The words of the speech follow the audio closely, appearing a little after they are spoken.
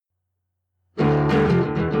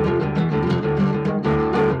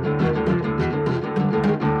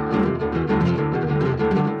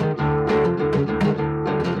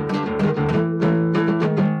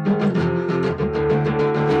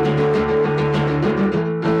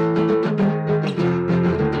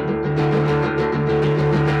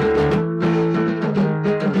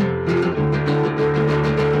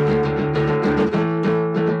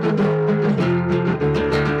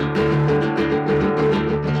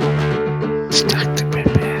Dr.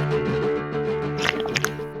 Pippin.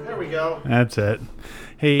 There we go. That's it.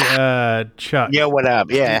 Hey, Chuck. Yo, what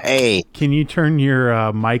up? Yeah, hey. Can you turn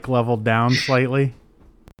your mic level down slightly?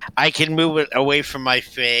 I can move it away from my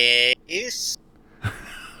face.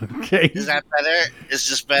 Okay. Is that better? Is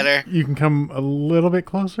this better? You can come a little bit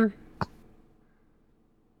closer.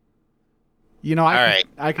 You know,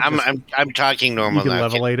 I'm talking You normal can now.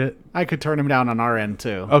 levelate it. I could turn him down on our end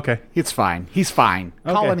too. Okay. It's fine. He's fine.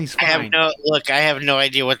 Okay. Colin, he's I fine. have no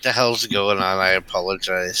idea what the hell's going on. I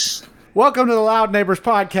apologize. Welcome to the Loud Neighbors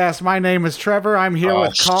podcast. My name is Trevor. I'm here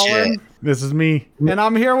with Colin, shit. This is me. and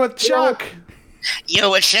I'm here with Chuck. Yo,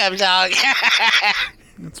 what's up, dog?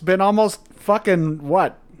 It's been almost fucking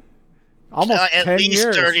what? Almost At 10 least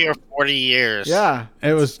years. 30 or 40 years. Yeah.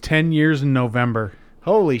 It was 10 years in November.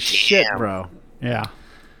 Holy shit, Damn. bro. Yeah.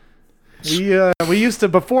 We used to,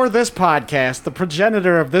 before this podcast, the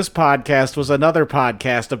progenitor of this podcast was another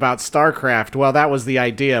podcast about StarCraft. Well, that was the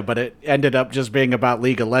idea, but it ended up just being about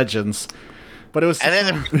League of Legends. But it was, And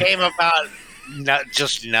then it became about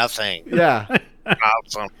just nothing. yeah.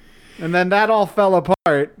 Awesome. And then that all fell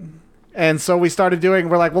apart. And so we started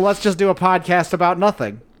we're like, well, let's just do a podcast about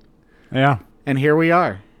nothing. Yeah. And here we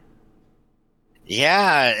are.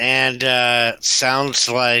 Yeah, and sounds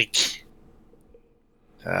like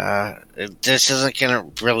this isn't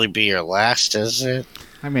going to really be your last, is it?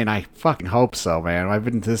 I mean, I fucking hope so, man. I've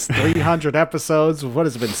been to this 300 episodes. What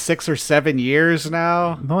has it been, 6 or 7 years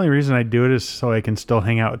now? The only reason I do it is so I can still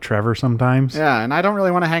hang out with Trevor sometimes. Yeah, and I don't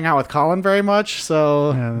really want to hang out with Colin very much,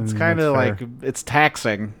 so Yeah, it's kind of that's like, it's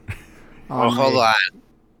taxing. Well, hold on.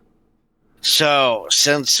 So,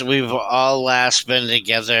 since we've all last been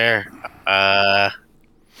together,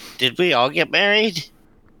 did we all get married?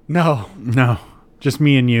 No. No. Just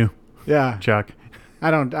me and you, Yeah. Chuck.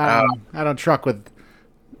 I don't truck with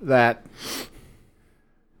that.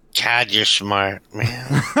 God, you're smart,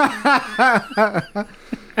 man.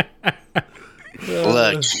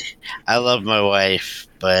 Look, I love my wife,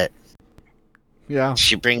 but Yeah.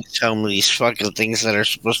 she brings home these fucking things that are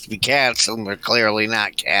supposed to be cats, and they're clearly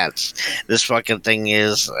not cats. This fucking thing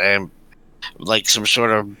is like some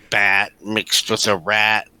sort of bat mixed with a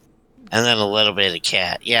rat, and then a little bit of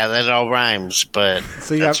cat. Yeah, that all rhymes, but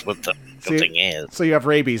So you that's have- what the so you- thing is. So you have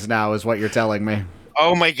rabies now, is what you're telling me.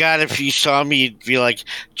 Oh my god, if you saw me, you'd be like,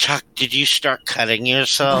 Chuck, did you start cutting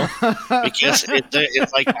yourself? Because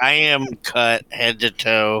it's like I am cut head to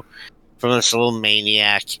toe from this little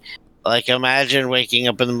maniac. Like, imagine waking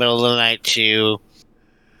up in the middle of the night to,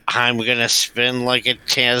 I'm gonna spin like a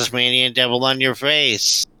Tasmanian devil on your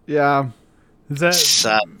face. Yeah.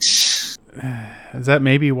 Sucks. Is that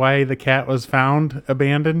maybe why the cat was found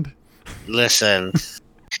abandoned? Listen,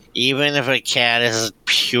 even if a cat is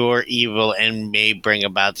pure evil and may bring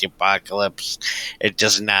about the apocalypse, it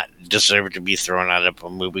does not deserve to be thrown out of a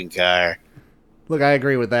moving car. Look, I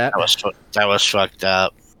agree with that. That was fucked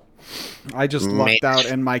up. I just lucked out,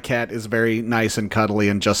 and my cat is very nice and cuddly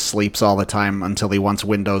and just sleeps all the time until he wants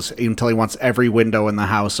every window in the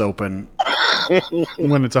house open.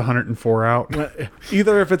 When it's 104 out.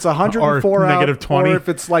 Either if it's 104 Or out, negative 20. or if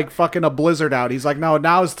it's like fucking a blizzard out. He's like, no,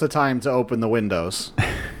 now's the time to open the windows.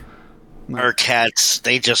 Our cats,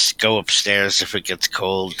 they just go upstairs if it gets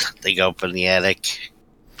cold. They go up in the attic.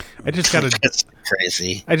 It's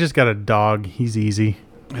crazy. I just got a dog. He's easy.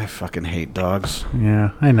 I fucking hate dogs.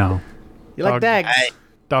 Yeah, I know. You like Dog- dogs?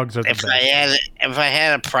 Dogs are the If best. I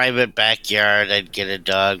had a private backyard, I'd get a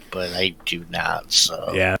dog, but I do not.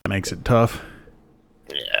 So Yeah, it makes it tough.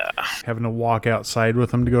 yeah. Having to walk outside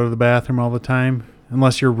with them to go to the bathroom all the time.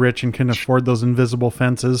 Unless you're rich and can afford those invisible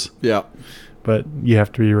fences. Yeah. But you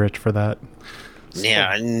have to be rich for that.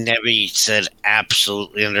 Yeah, Nebby said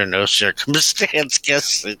absolutely under no circumstance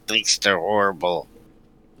because it thinks they're horrible.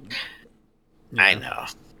 I know.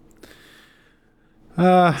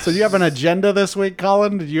 So do you have an agenda this week,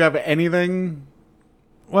 Colin? Did you have anything?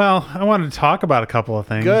 Well, I wanted to talk about a couple of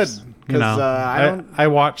things. Good, You know, 'cause, I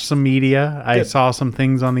watched some media. I Good. saw some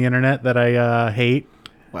things on the internet that I hate.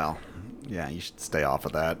 Well, yeah, you should stay off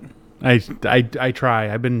of that. I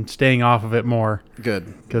try. I've been staying off of it more Good.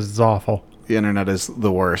 because it's awful. The internet is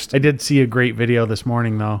the worst. I did see a great video this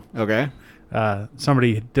morning, though. Okay.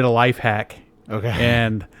 Somebody did a life hack. Okay.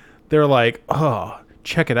 And they're like, oh,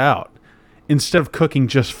 check it out. Instead of cooking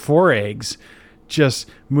just 4 eggs, just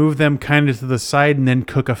move them kind of to the side and then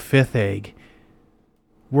cook a 5th egg.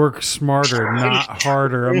 Work smarter, not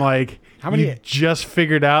harder. I'm like, How many- you just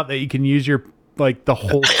figured out that you can use your, like, the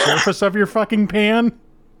whole surface of your fucking pan?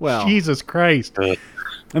 Well, Jesus Christ.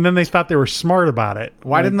 And then they thought they were smart about it.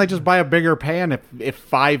 Why didn't they just buy a bigger pan if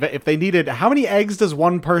they needed? How many eggs does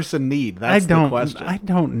one person need? That's the question. I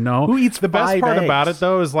don't know. Who eats the best 5 part eggs? about it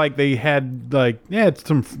though is like they had it's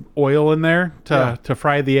some oil in there to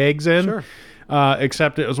fry the eggs in. Sure.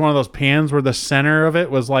 Except it was one of those pans where the center of it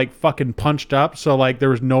was like fucking punched up, so like there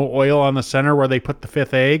was no oil on the center where they put the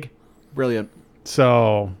 5th egg. Brilliant.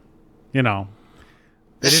 So,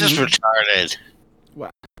 This is retarded.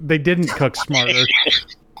 they didn't cook smarter.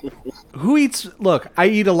 Who eats? Look, I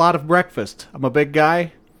eat a lot of breakfast. I'm a big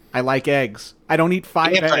guy. I like eggs. I don't eat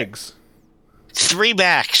 5 eggs. 3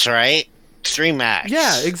 max, right? 3 max.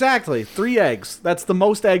 Yeah, exactly. 3 eggs. That's the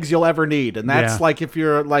most eggs you'll ever need, and that's like if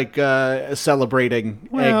you're like celebrating Egg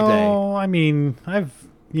Day. Well, I mean, I've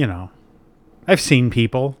seen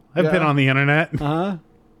people. I've been on the internet.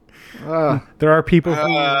 There are people who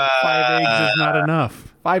 5 eggs is not enough.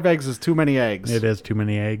 5 eggs is too many eggs. It is too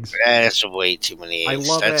many eggs. That's way too many eggs.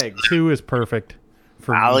 I love eggs. 2 is perfect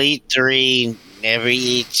for I'll me. eat 3. Never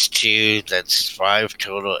eats 2. That's 5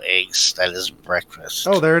 total eggs. That is breakfast.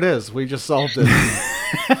 Oh, there it is. We just solved it.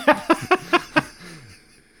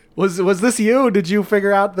 Was this you? Did you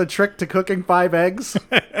figure out the trick to cooking 5 eggs?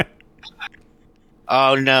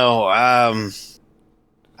 Oh no.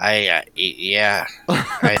 I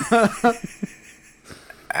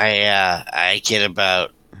get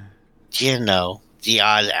about the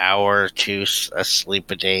odd hour or 2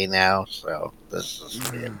 asleep a day now. So this is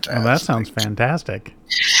fantastic. Oh, that sounds fantastic.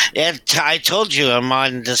 Yeah, I told you I'm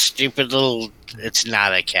on this stupid little. It's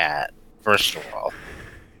not a cat. First of all,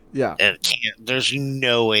 Yeah. there's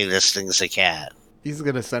no way this thing's a cat. He's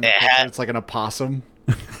going to send a picture. It's like an opossum.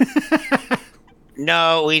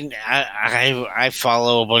 No, I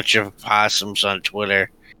follow a bunch of possums on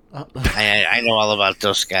Twitter. I know all about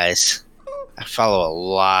those guys. I follow a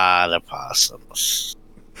lot of possums.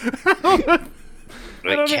 I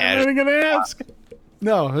don't know anything to ask.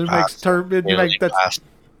 No, it makes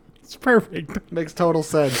It's perfect. makes total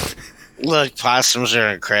sense. Look, possums are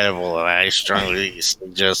incredible, and I strongly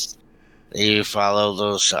suggest you follow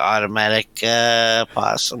those automatic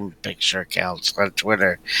possum picture accounts on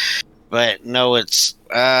Twitter. But no, its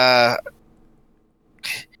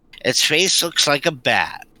face looks like a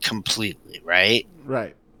bat completely, right?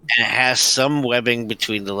 Right. And it has some webbing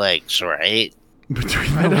between the legs, right?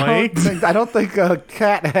 Between the legs? I don't think a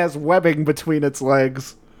cat has webbing between its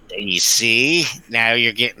legs. You see? Now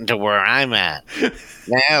you're getting to where I'm at.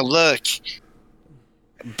 Now look.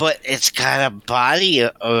 But it's got a body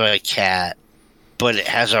of a cat, but it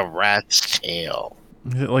has a rat's tail.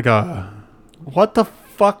 Is it like a... What the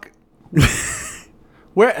fuck?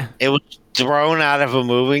 Where? It was thrown out of a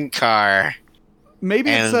moving car. Maybe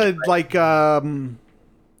it's a like have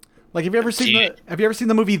you ever seen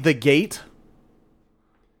the movie The Gate?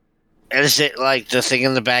 Is it like the thing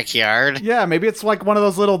in the backyard? Yeah, maybe it's like one of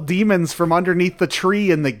those little demons from underneath the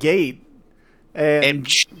tree in The Gate. And It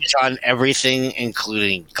chews on everything,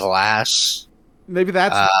 including glass. maybe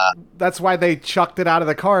that's why they chucked it out of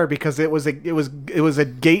the car, because it was a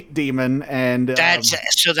gate demon, and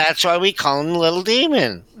That's why we call him Little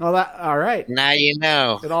Demon. well, all right. Now you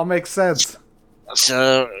know. It all makes sense.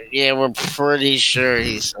 So yeah, we're pretty sure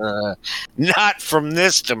he's not from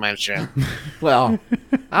this dimension. Well,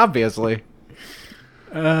 obviously.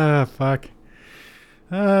 Fuck.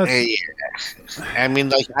 Yeah. I mean,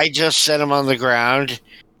 like, I just set him on the ground.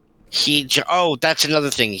 That's another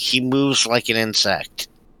thing. He moves like an insect.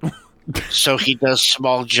 So he does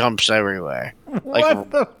small jumps everywhere.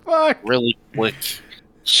 What the fuck? Really quick,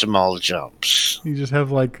 small jumps. You just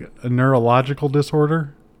have like a neurological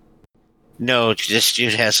disorder? No, this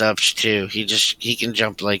dude has ups too. He can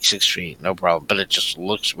jump like 6 feet, no problem. But it just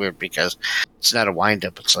looks weird because it's not a wind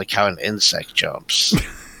up. It's like how an insect jumps.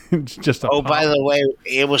 It's just a By the way,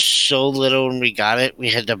 it was so little when we got it, we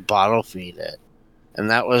had to bottle feed it. And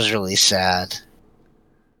that was really sad.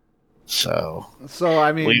 So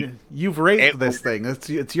I mean, you've raised this thing.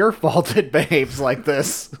 It's your fault it behaves like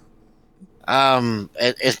this.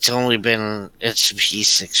 It's only been he's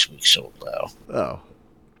 6 weeks old though. Oh.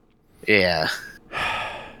 Yeah.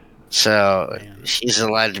 So he's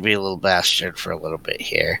allowed to be a little bastard for a little bit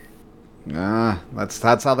here. That's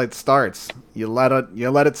how that starts. You let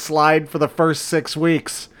it slide for the first 6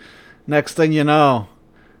 weeks. Next thing you know,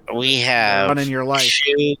 we have running your life.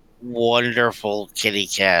 2 wonderful kitty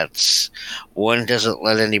cats. One doesn't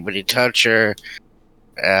let anybody touch her.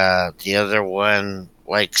 The other one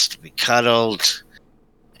likes to be cuddled.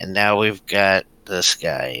 And now we've got this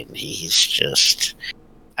guy, and he's just...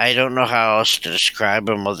 I don't know how else to describe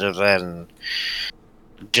him other than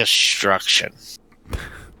destruction.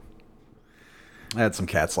 I had some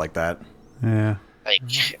cats like that. Yeah. Like,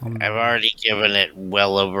 I've already given it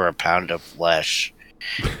well over a pound of flesh.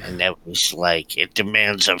 And that was like, it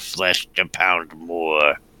demands a flesh to pound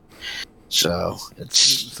more. So,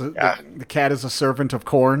 So the cat is a servant of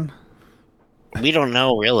corn. We don't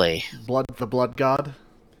know, really. The blood god.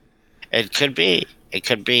 It could be. It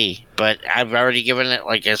could be. But I've already given it,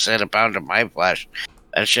 like I said, a pound of my flesh.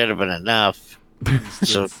 That should have been enough.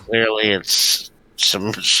 So clearly it's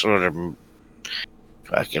some sort of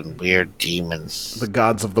fucking weird demon. The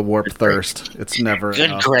gods of the warped thirst. It's never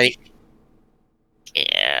Good enough. gravy.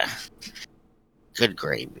 Yeah. Good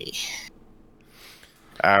gravy.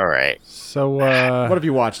 All right. So, What have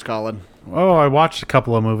you watched, Colin? oh, I watched a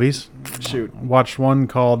couple of movies. Shoot. Watched one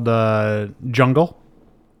called Jungle,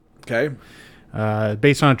 Okay.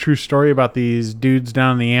 based on a true story about these dudes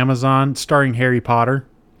down in the Amazon, starring Harry Potter.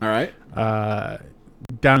 All right.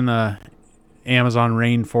 Down in the Amazon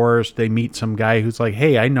rainforest, they meet some guy who's like,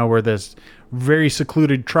 "Hey, I know where this very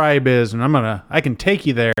secluded tribe is, and I can take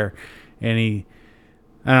you there." And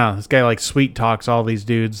I don't know, this guy like sweet talks all these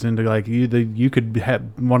dudes into like, you could have,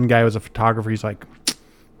 one guy was a photographer. He's like,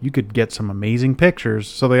 "You could get some amazing pictures."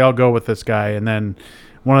 So they all go with this guy, and then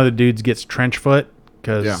one of the dudes gets trench foot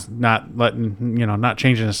because not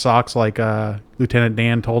changing his socks like Lieutenant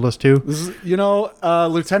Dan told us to. This is,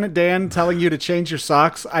 Lieutenant Dan telling you to change your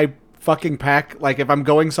socks. I fucking pack, like, if I'm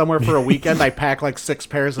going somewhere for a weekend, I pack like 6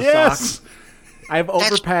 pairs of socks. I've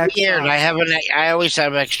overpacked. That's weird. I always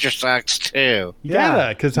have extra socks too. Yeah,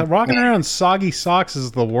 because rocking around soggy socks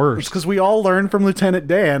is the It's worst. because we all learned from Lieutenant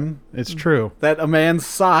Dan It's true. that a man's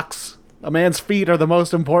feet are the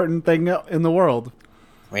most important thing in the world.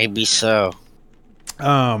 Maybe so.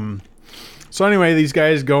 So anyway, these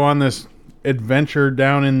guys go on this adventure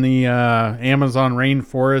down in the Amazon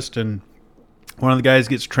rainforest, and one of the guys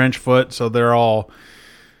gets trench foot, so they're all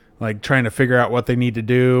like trying to figure out what they need to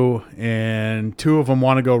do, and 2 of them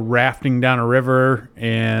want to go rafting down a river,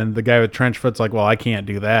 and the guy with trench foot's like, "Well, I can't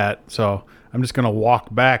do that, so I'm just gonna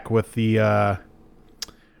walk back with the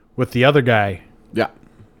other guy." Yeah.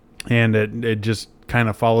 And it just kind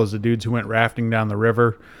of follows the dudes who went rafting down the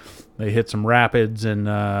river. They hit some rapids, and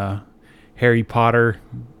Harry Potter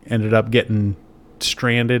ended up getting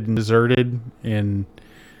stranded and deserted, and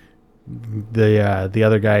the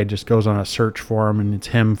other guy just goes on a search for him, and it's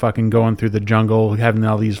him fucking going through the jungle having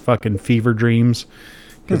all these fucking fever dreams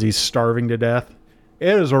because he's starving to death.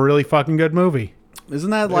 It is a really fucking good movie. Isn't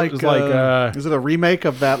that like, is it a remake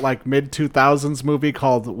of that like mid 2000s movie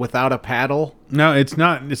called Without a Paddle? No, it's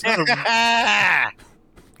not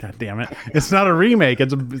God damn it. It's not a remake.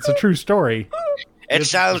 It's a true story. It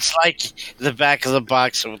sounds like the back of the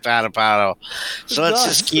box without a paddle. So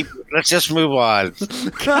let's just move on.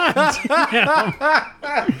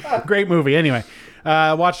 Great movie. Anyway,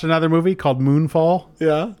 watched another movie called Moonfall.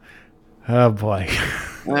 Yeah. Oh boy.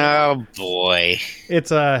 Oh boy.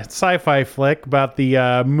 It's a sci-fi flick about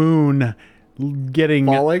the moon getting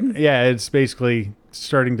falling. Yeah, it's basically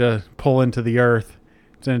starting to pull into the Earth.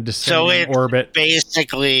 It's in a descending orbit.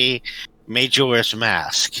 Basically Majora's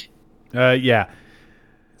Mask. Yeah.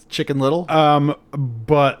 Chicken Little.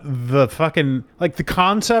 But the fucking the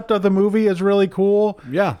concept of the movie is really cool.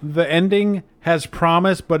 Yeah. The ending has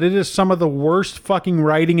promise, but it is some of the worst fucking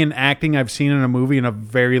writing and acting I've seen in a movie in a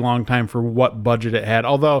very long time for what budget it had.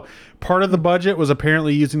 Although part of the budget was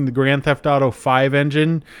apparently using the Grand Theft Auto 5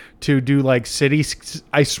 engine to do like city.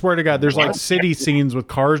 I swear to God, there's like city scenes with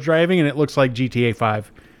cars driving, and it looks like GTA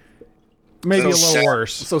 5. Maybe a little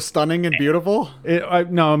worse. So stunning and beautiful.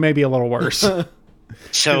 No, maybe a little worse.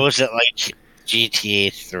 So is it like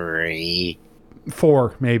GTA 3?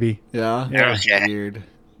 4, maybe. Yeah. Okay. Weird.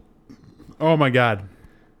 Oh my God.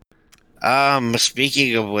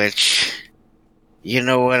 Speaking of which, you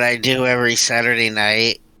know what I do every Saturday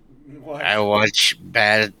night? What? I watch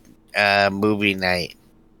bad movie night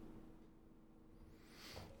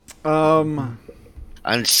on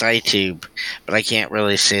SciTube, but I can't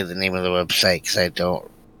really say the name of the website because I don't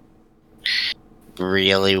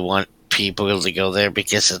really want people to go there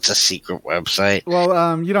because it's a secret website.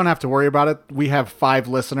 Well, you don't have to worry about it. We have 5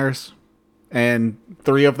 listeners, and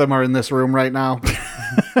 3 of them are in this room right now.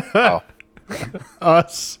 Oh.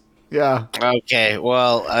 Us. Yeah. Okay,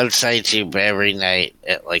 well, on SciTube every night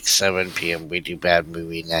at like 7 p.m. we do bad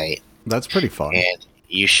movie night. That's pretty fun. And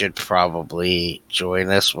you should probably join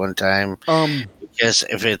us one time. Because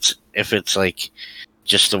if it's like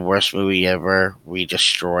just the worst movie ever, we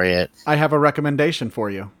destroy it. I have a recommendation for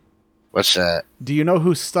you. What's that? Do you know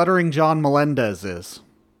who Stuttering John Melendez is?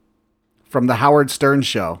 From the Howard Stern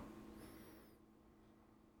Show.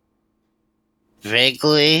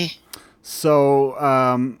 Vaguely. So,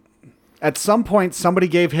 At some point, somebody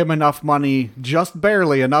gave him enough money, just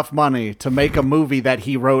barely enough money, to make a movie that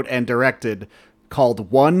he wrote and directed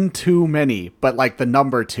called One Too Many, but like the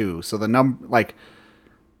number two. So the number, like,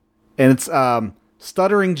 and it's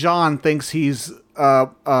Stuttering John thinks he's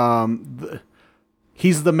the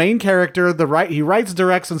main character. He writes,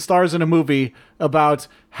 directs, and stars in a movie about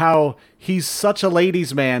how he's such a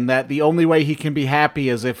ladies' man that the only way he can be happy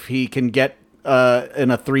is if he can get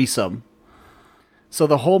in a threesome. So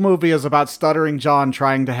the whole movie is about Stuttering John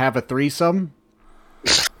trying to have a threesome.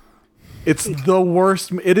 It's the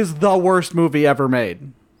worst. It is the worst movie ever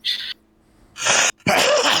made.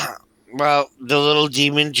 Well, the little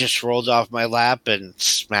demon just rolled off my lap and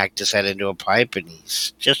smacked his head into a pipe, and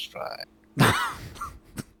he's just fine.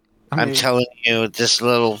 I'm telling you, this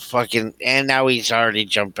little fucking... And now he's already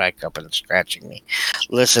jumped back up and scratching me.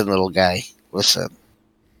 Listen, little guy. Listen.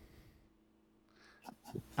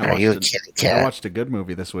 Are you a kitty cat? I watched a good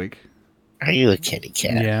movie this week. Are you a kitty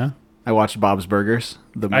cat? Yeah. I watched Bob's Burgers.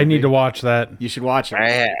 The movie. I need to watch that. You should watch it.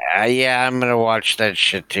 Yeah, I'm going to watch that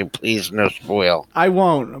shit too. Please, no spoil. I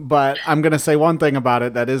won't, but I'm going to say one thing about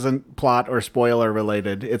it that isn't plot or spoiler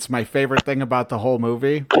related. It's my favorite thing about the whole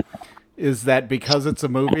movie is that because it's a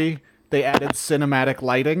movie, they added cinematic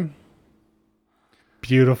lighting.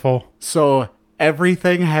 Beautiful. So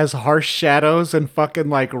everything has harsh shadows and fucking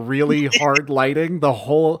like really hard lighting. The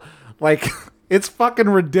whole, like, it's fucking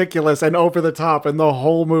ridiculous and over the top, and the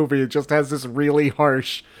whole movie just has this really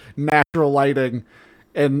harsh natural lighting.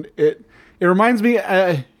 And it reminds me,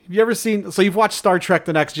 have you ever seen, so you've watched Star Trek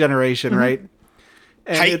The Next Generation, right?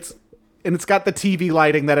 And it's got the TV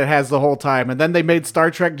lighting that it has the whole time. And then they made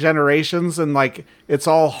Star Trek Generations, and like it's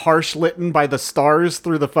all harsh litten by the stars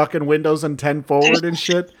through the fucking windows and 10 forward and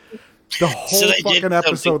shit. The whole fucking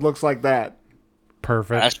episode looks like that.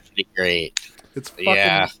 Perfect. That's pretty great. It's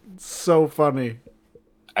fucking so funny.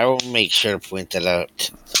 I will make sure to point that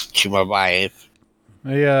out to my wife.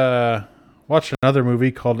 I watched another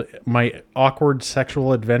movie called My Awkward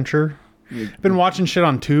Sexual Adventure. I've been watching shit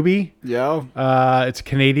on Tubi. Yeah. It's a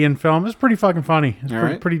Canadian film. It's pretty fucking funny.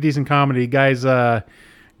 It's pretty decent comedy. Guy's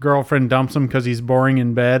girlfriend dumps him because he's boring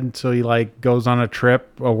in bed, so he like goes on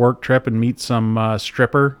a work trip, and meets some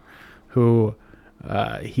stripper who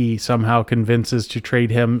he somehow convinces to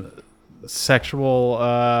trade him sexual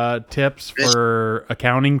tips for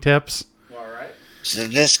accounting tips. All right. So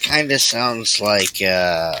this kind of sounds like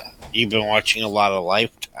you've been watching a lot of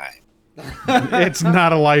Lifetime. It's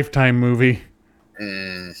not a Lifetime movie.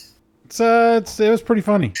 Mm. It was pretty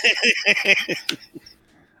funny.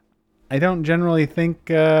 I don't generally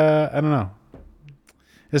think I don't know.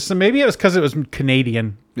 Maybe it was because it was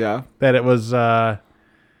Canadian. Yeah. That it was not.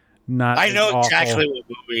 I know awful. exactly what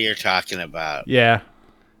movie you're talking about. Yeah.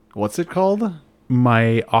 What's it called?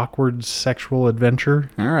 My Awkward Sexual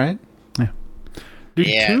Adventure. All right. Yeah. Dude,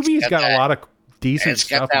 Tubi's got a lot of decent it's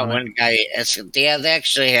stuff. It's got that one guy. They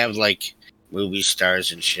actually have like movie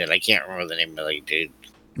stars and shit. I can't remember the name of the dude.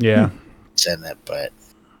 Yeah. It's in it, but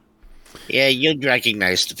yeah, you'd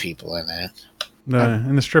recognize the people in it.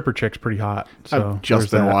 And the stripper chick's pretty hot. So I've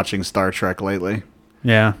just been watching Star Trek lately.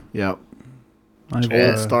 Yeah. Yep.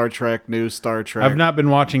 Old Star Trek, new Star Trek. I've not been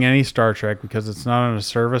watching any Star Trek because it's not on a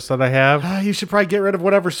service that I have. You should probably get rid of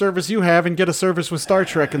whatever service you have and get a service with Star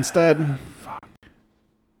Trek instead.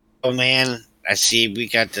 Oh man, I see we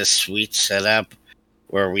got this sweet setup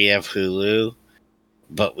where we have Hulu,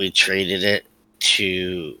 but we traded it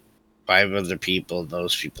to 5 other people.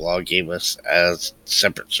 Those people all gave us as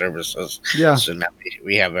separate services. Yeah. So now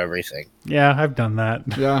we have everything. Yeah, I've done that.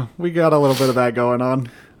 Yeah, we got a little bit of that going on.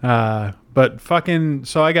 But fucking,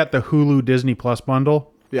 so I got the Hulu Disney Plus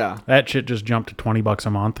bundle. Yeah. That shit just jumped to $20 a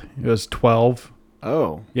month. It was 12.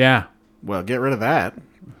 Oh. Yeah. Well, get rid of that.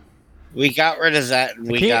 We got rid of that, and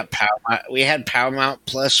we got Paramount. We had Paramount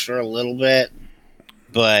Plus for a little bit,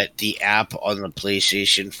 but the app on the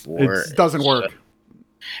PlayStation 4 it doesn't work.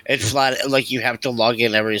 It's flat. Like you have to log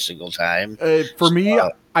in every single time. For me,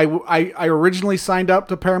 I originally signed up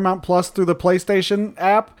to Paramount Plus through the PlayStation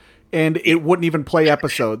app, and it wouldn't even play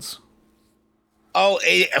episodes. Oh,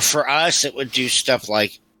 for us, it would do stuff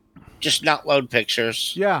like just not load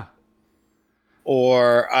pictures. Yeah.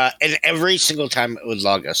 Or and every single time it would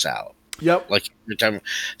log us out. Yep. Like every time.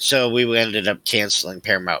 So we ended up canceling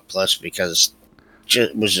Paramount Plus because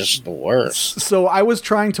it was just the worst. So I was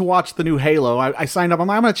trying to watch the new Halo. I signed up. I'm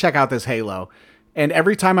going to check out this Halo. And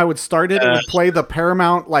every time I would start it, it would play the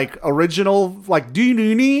Paramount like original like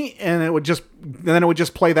doo-doo-nee, and it would just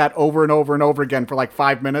play that over and over and over again for like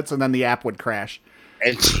 5 minutes, and then the app would crash.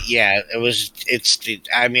 I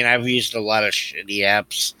mean, I've used a lot of shitty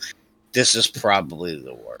apps this is probably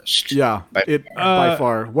the worst. Yeah, by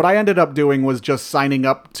far. What I ended up doing was just signing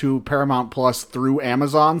up to Paramount Plus through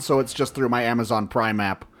Amazon, so it's just through my Amazon Prime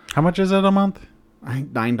app. How much is it a month? I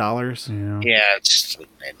think $9. Yeah, it's like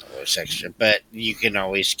 $9 extra, but you can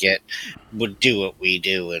always do what we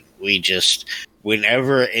do, and we just,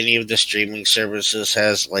 whenever any of the streaming services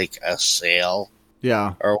has like a sale,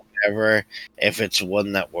 or whatever, if it's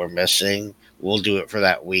one that we're missing, we'll do it for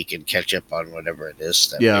that week and catch up on whatever it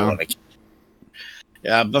is that we want to.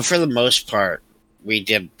 Yeah, but for the most part, we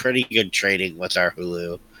did pretty good trading with our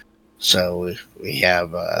Hulu, so we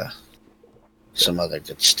have some other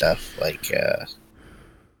good stuff like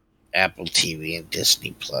Apple TV and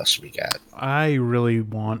Disney Plus. We got. I really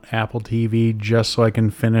want Apple TV just so I can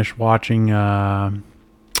finish watching. The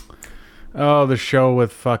show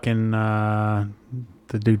with fucking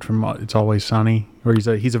the dude from It's Always Sunny, where he's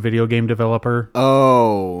a video game developer.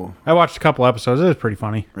 Oh, I watched a couple episodes. It was pretty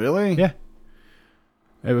funny. Really? Yeah.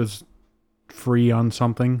 It was free on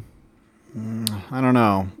something. I don't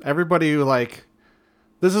know. Everybody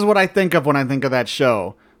this is what I think of when I think of that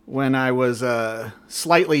show. When I was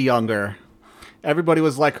slightly younger, everybody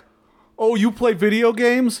was like, "Oh, you play video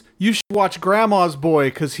games? You should watch Grandma's Boy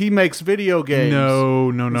because he makes video games."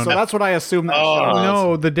 No. So that's what I assume that show is.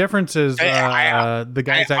 No, the difference is the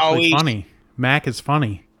guy's actually funny. Mac is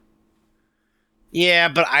funny. Yeah,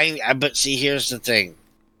 but see, here's the thing.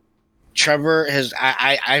 Trevor has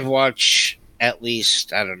I watch at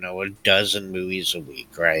least, I don't know, a dozen movies a week,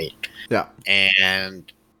 right? Yeah.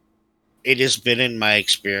 And it has been in my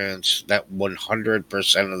experience that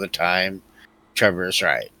 100% of the time, Trevor is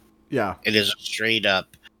right. Yeah. It is a straight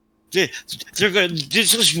up. They're good.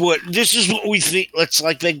 This is what we think. It's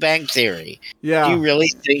like Big Bang Theory. Yeah. Do you really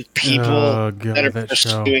think people that are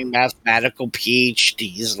show. pursuing mathematical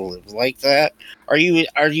PhDs live like that? Are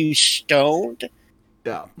you stoned?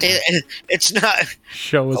 Yeah. It's not.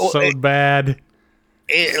 Show is so bad.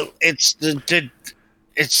 It's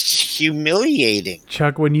humiliating.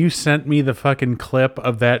 Chuck, when you sent me the fucking clip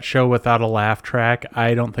of that show without a laugh track,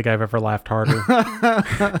 I don't think I've ever laughed harder.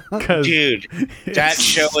 Dude, that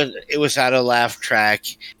show, it was out of laugh track.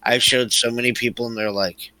 I've showed so many people and they're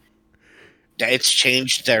like, it's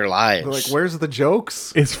changed their lives. They're like, where's the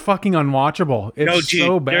jokes? It's fucking unwatchable. It's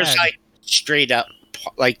so bad. There's like straight up,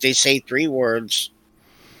 like they say 3 words,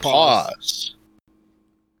 pause.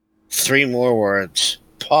 3 more words,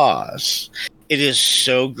 pause. It is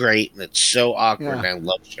so great and it's so awkward. And I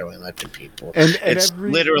love showing that to people. And it's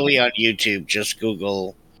literally on YouTube. Just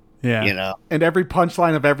Google, And every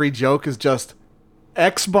punchline of every joke is just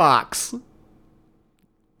Xbox.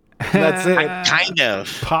 That's it. Kind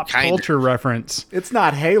of. Pop culture reference. It's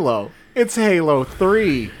not Halo. It's Halo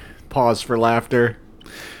 3. Pause for laughter.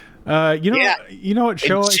 You know what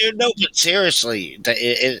show? No, but seriously,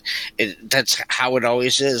 that's how it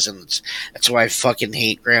always is, and that's why I fucking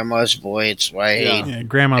hate Grandma's Boy. It's why I hate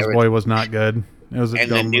Grandma's Boy was not good. It was a dumb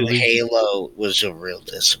the new movie. Halo was a real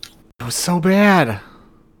disappointment. It was so bad.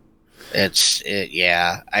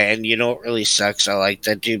 And you know what really sucks? I like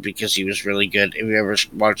that dude because he was really good. Have you ever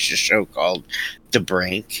watched a show called The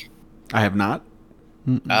Brink? I have not.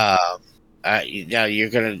 Now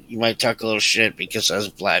you might talk a little shit because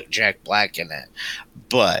there's Jack Black in it,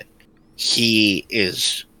 but he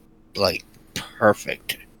is like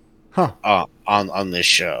perfect on this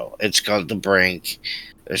show. It's called The Brink.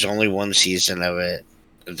 There's only 1 season of it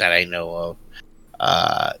that I know of.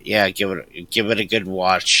 Give it a good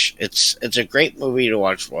watch. It's a great movie to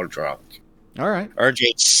watch while drunk. All right.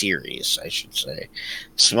 RJ series, I should say.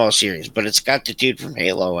 Small series. But it's got the dude from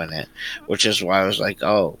Halo in it, which is why I was like,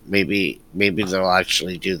 oh, maybe they'll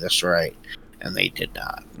actually do this right. And they did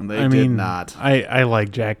not. They did not. I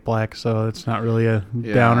like Jack Black, so it's not really a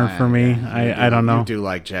downer for me. I don't know. You do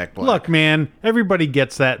like Jack Black. Look, man, everybody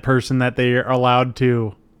gets that person that they're allowed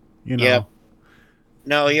to, Yep.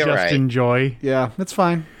 No, you're right. Just enjoy. Yeah, it's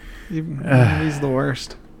fine. He's the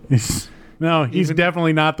worst. No, he's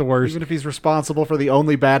definitely not the worst. Even if he's responsible for the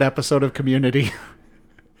only bad episode of Community.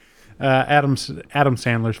 Adam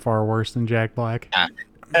Sandler's far worse than Jack Black.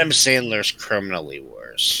 Adam Sandler's criminally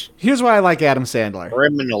worse. Here's why I like Adam Sandler.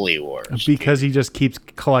 Criminally worse. Because he just keeps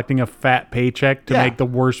collecting a fat paycheck to make the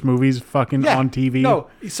worst movies fucking on TV. No,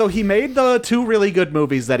 so he made the 2 really good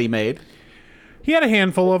movies that he made. He had a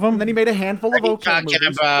handful of them. And then he made a handful of okay movies. Talking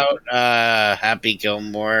about Happy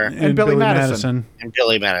Gilmore and Billy Madison. And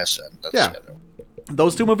Billy Madison. That's it.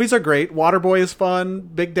 Those 2 movies are great. Waterboy is fun.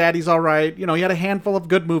 Big Daddy's all right. He had a handful of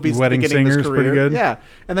good movies at the beginning of his career. Pretty good. Yeah.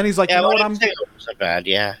 And then he's like, you know what so bad,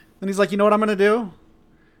 yeah. And he's like, you know what I'm going to do?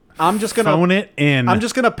 I'm just going to phone it in. I'm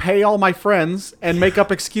just going to pay all my friends and make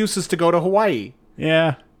up excuses to go to Hawaii.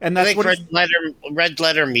 Yeah. And I that's think what Red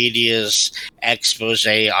Letter Media's expose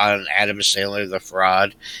on Adam Sandler, the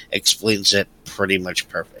fraud, explains it pretty much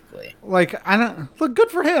perfectly. like. I don't look good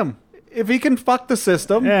for him. If he can fuck the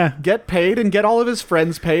system, Yeah. get paid, and get all of his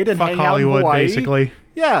friends paid, and Fuck hang Hollywood, out in Hawaii, basically.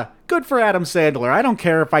 yeah, good for Adam Sandler. I don't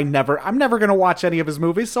care if I'm never gonna watch any of his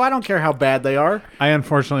movies, so I don't care how bad they are. I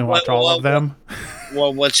unfortunately watch all of them.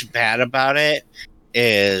 Well, what's bad about it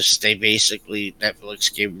is they basically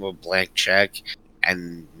Netflix gave them a blank check,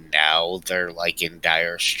 and now they're like in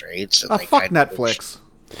dire straits. And they Fuck kind of Netflix.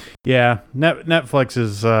 Yeah, Netflix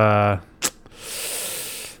is.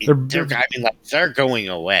 They're going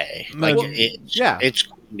away. Like Well, it's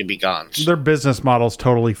going to be gone. Their business model's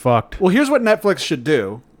totally fucked. Well, here's what Netflix should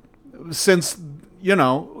do. Since,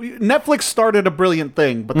 Netflix started a brilliant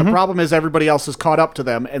thing, but the problem is everybody else is caught up to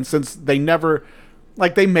them. And since they never,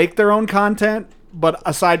 they make their own content, but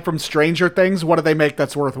aside from Stranger Things, what do they make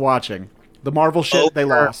that's worth watching? The Marvel shit, they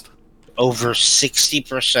lost. Over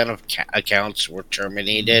 60% of accounts were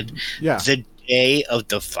terminated. Yeah. The day of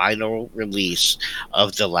the final release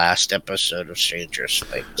of the last episode of Stranger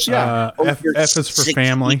Things. Yeah. F is for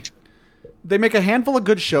family. They make a handful of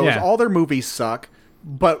good shows. Yeah. All their movies suck.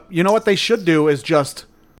 But you know what they should do is just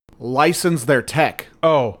license their tech.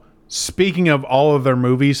 Oh, speaking of all of their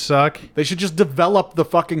movies suck. They should just develop the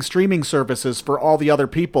fucking streaming services for all the other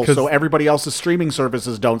people so everybody else's streaming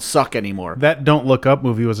services don't suck anymore. That Don't Look Up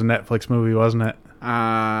movie was a Netflix movie, wasn't it?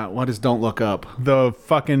 What is Don't Look Up? The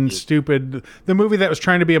fucking stupid... The movie that was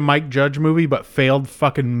trying to be a Mike Judge movie but failed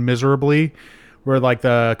fucking miserably. Where,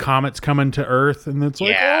 the comet's coming to Earth and it's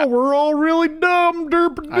like, Yeah. oh, we're all really dumb.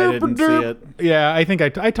 Derp, derp, I didn't see derp. it. Yeah, I think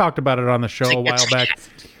I talked about it on the show a while back.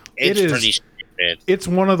 It's It is- pretty stupid. It's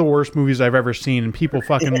one of the worst movies I've ever seen, and people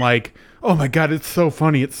fucking oh my god, it's so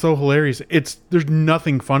funny, it's so hilarious. There's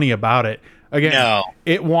nothing funny about it. Again, No.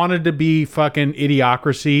 It wanted to be fucking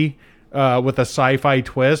Idiocracy with a sci-fi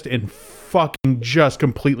twist, and fucking just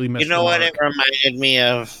completely missed. You know what it reminded me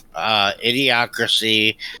of?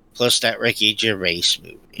 Idiocracy plus that Ricky Gervais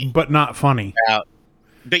movie. But not funny,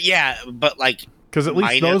 But yeah, because at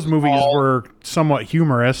least minus those movies all- were somewhat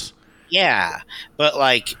humorous. yeah, but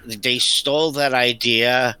they stole that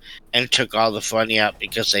idea and took all the funny out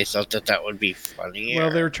because they thought that would be funnier.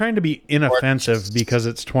 Well, they were trying to be inoffensive because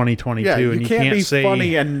it's 2022, Yeah, you and you can't be say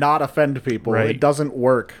funny and not offend people. Right. It doesn't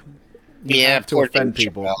work. You have to poor offend Dave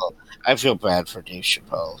people. Chappelle. I feel bad for Dave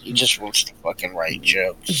Chappelle. He just wants to fucking write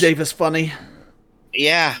jokes. Dave is funny.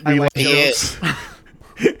 Yeah, I like he jokes.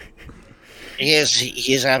 is.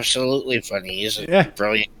 He is absolutely funny. He's a Yeah.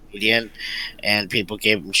 brilliant comedian, and people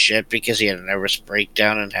gave him shit because he had a nervous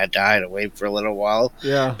breakdown and had to hide away for a little while.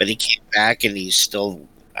 Yeah. But he came back, and he's still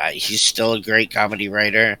a great comedy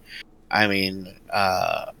writer. I mean,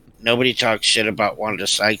 nobody talks shit about Wanda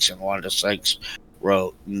Sykes, and Wanda Sykes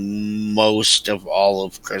wrote most of all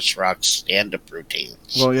of Chris Rock's stand-up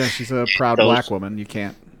routines. Well, yeah, she's a proud black woman. You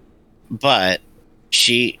can't. But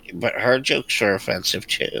her jokes were offensive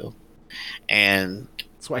too, and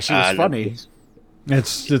That's why she was funny.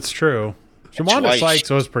 it's true. Wanda why Sykes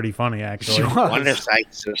was pretty funny, actually. She was. Wanda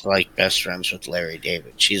Sykes is best friends with Larry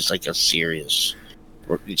David. She's a serious.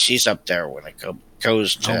 She's up there when it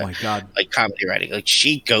goes to Oh my god. comedy writing.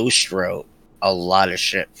 She ghost wrote a lot of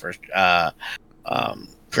shit for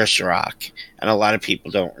Chris Rock, and a lot of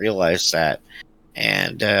people don't realize that.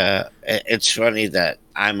 And it's funny that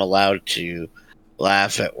I'm allowed to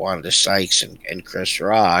laugh at Wanda Sykes and Chris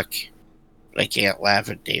Rock, but I can't laugh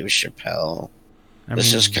at Dave Chappelle.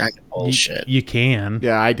 This is kind of bullshit. You can.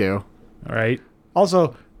 Yeah, I do. All right.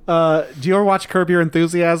 Also, do you ever watch Curb Your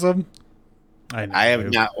Enthusiasm? I have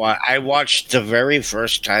not watched. I watched the very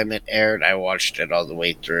first time it aired. I watched it all the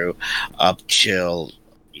way through up till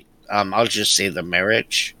I'll just say the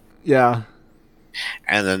marriage. Yeah.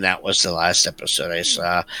 And then that was the last episode I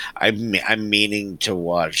saw. I'm meaning to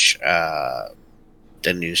watch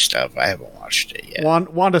the new stuff. I haven't watched it yet.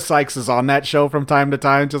 Wanda Sykes is on that show from time to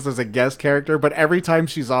time just as a guest character, but every time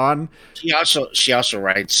she's on... She also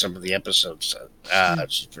writes some of the episodes.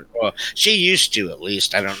 She used to, at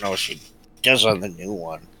least. I don't know if she does on the new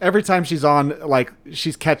one. Every time she's on,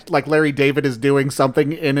 she's Larry David is doing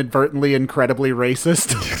something inadvertently incredibly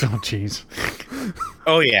racist. Oh, jeez.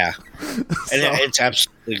 Oh, yeah. And it's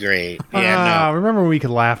absolutely great. Yeah, remember when we could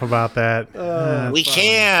laugh about that? we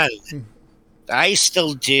can. I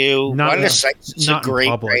still do. Wanda Sykes is a great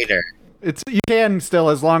writer. You can still,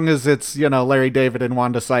 as long as it's Larry David and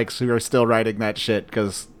Wanda Sykes who are still writing that shit,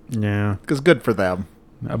 because good for them.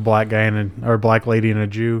 A black guy or a black lady and a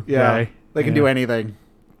Jew guy. They can do anything.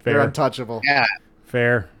 Fair. They're untouchable. Yeah.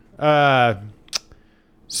 Fair.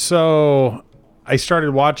 So I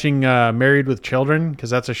started watching Married with Children because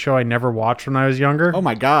that's a show I never watched when I was younger. Oh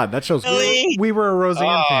my god, that show's Really? We were a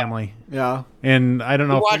Roseanne family, yeah. and I don't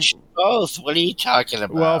know. You watched both. What are you talking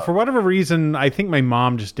about? Well, for whatever reason, I think my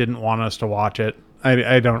mom just didn't want us to watch it.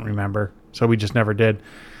 I don't remember, so we just never did.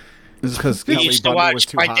 This is because we used to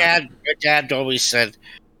watch. My dad always said,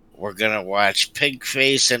 "We're gonna watch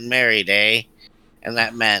Pigface and Married, eh?" And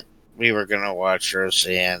that meant we were gonna watch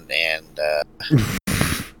Roseanne and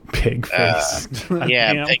Pigface.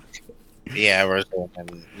 Roseanne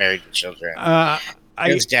and Married with Children.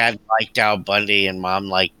 His dad liked Al Bundy and mom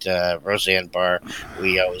liked Roseanne Barr.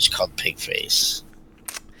 We always called Pigface.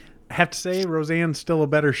 I have to say, Roseanne's still a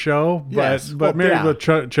better show, but Yes. Married with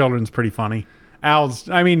Children's pretty funny.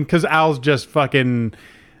 because Al's just fucking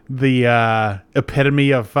the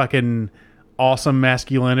epitome of fucking awesome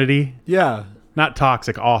masculinity. Yeah. Not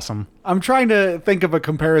toxic, awesome. I'm trying to think of a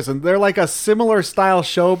comparison. They're like a similar style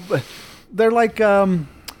show. But they're like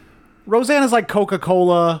Roseanne is like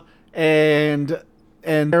Coca-Cola and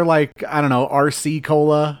they're like, I don't know, RC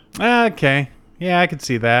Cola. Okay. Yeah, I could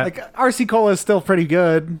see that. Like RC Cola is still pretty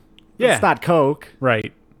good. Yeah. It's not Coke.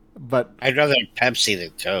 Right. But I'd rather have Pepsi than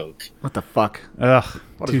Coke. what the fuck? Ugh.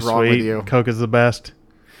 What too is wrong sweet. with you? Coke is the best.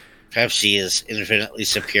 Pepsi is infinitely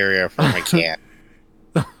superior from a can.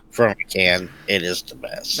 From a can, it is the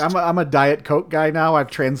best. I'm a Diet Coke guy now. I've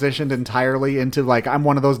transitioned entirely into like I'm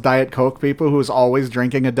one of those Diet Coke people who's always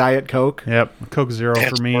drinking a Diet Coke. Yep. Coke Zero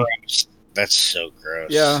That's for me. gross. That's so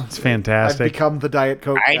gross. Yeah. It's I've fantastic. become the Diet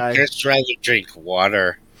Coke guy. I'd just rather drink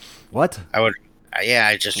water. What?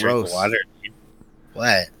 I just drink Gross. water.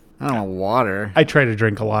 What? I don't know, water. I try to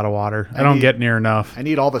drink a lot of water. I don't get near enough. I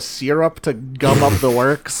need all the syrup to gum up the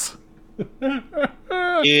works.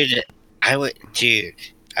 Dude, I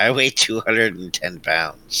weigh 210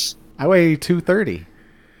 pounds. I weigh 230.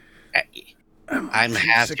 I'm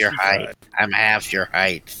half your height. I'm half your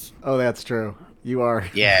height. Oh, that's true. You are.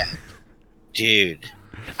 Yeah. Dude,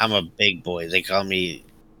 I'm a big boy. They call me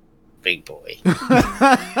Big Boy.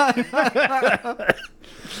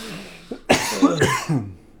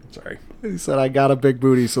 Sorry. He said I got a big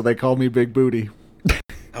booty, so they call me Big Booty.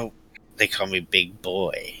 Oh, they call me Big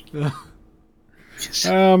Boy. I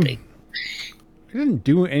didn't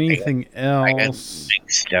do anything I got a else.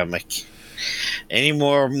 big stomach. Any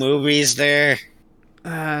more movies there?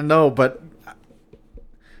 No, but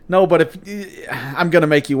if I'm gonna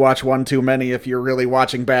make you watch one too many if you're really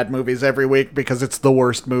watching bad movies every week because it's the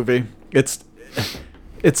worst movie. It's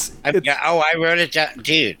I wrote it down,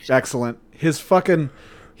 dude. excellent.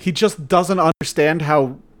 He just doesn't understand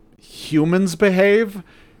how humans behave,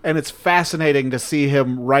 and it's fascinating to see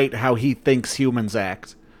him write how he thinks humans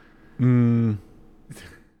act.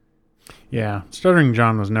 Yeah. Stuttering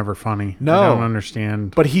John was never funny. No. I don't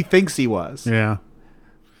understand. But he thinks he was. Yeah.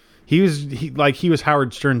 He was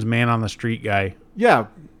Howard Stern's man on the street guy. Yeah,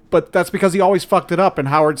 but that's because he always fucked it up, and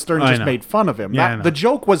Howard Stern I just know. made fun of him. Yeah, I know. The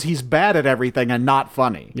joke was he's bad at everything and not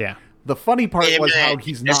funny. Yeah. The funny part Wait a was minute. how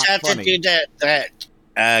he's not Does that funny. the dude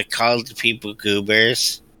that called people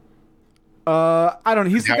goobers? I don't know.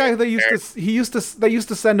 He's the guy that they used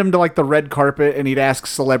to send him to like the red carpet, and he'd ask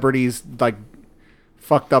celebrities like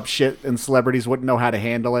fucked up shit, and celebrities wouldn't know how to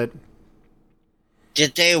handle it.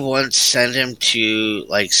 Did they once send him to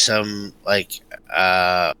like some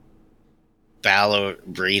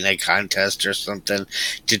ballerina contest or something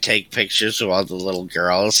to take pictures of all the little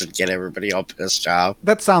girls and get everybody all pissed off?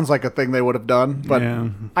 That sounds like a thing they would have done, but Yeah.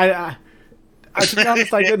 I to be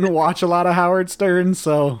honest, I didn't watch a lot of Howard Stern,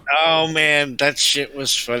 so Oh man, that shit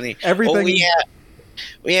was funny. Everything-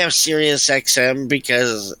 we have Sirius XM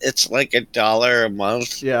because it's like $1 a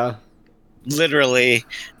month. yeah. Literally,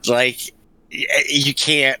 like you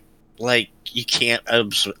can't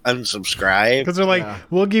unsubscribe. Because they're like, Yeah.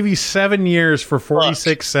 we'll give you 7 years for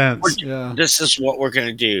 46 cents. Yeah. This is what we're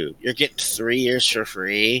gonna do. You're getting 3 years for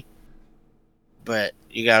free, but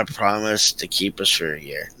you gotta promise to keep us for a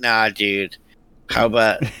year. Nah, dude. How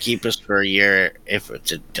about keep us for a year if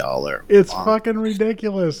it's $1? It's a month? fucking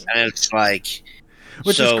ridiculous. And it's like,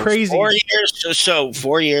 Which so is crazy. 4 years. So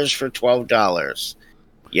 4 years for $12.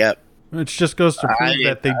 Yep. It just goes to prove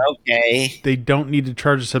that they don't need to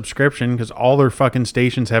charge a subscription because all their fucking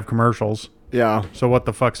stations have commercials. Yeah. So what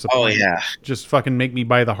the fuck's the Oh point? yeah. Just fucking make me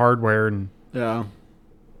buy the hardware and Yeah.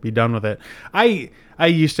 be done with it. I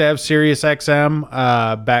used to have Sirius XM.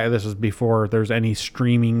 This was before there's any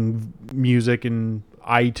streaming music, and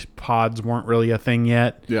iPods weren't really a thing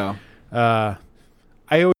yet. Yeah. I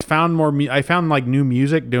always found I found like new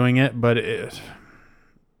music doing it, but the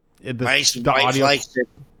My wife audio. likes it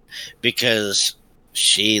because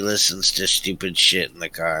She listens to stupid shit in the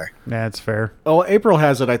car. That's fair. Oh, April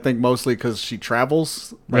has it, I think, mostly because she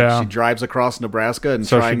travels. She drives across Nebraska and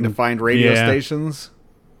trying to find radio stations.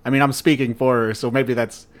 I mean, I'm speaking for her, so maybe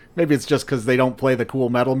it's just because they don't play the cool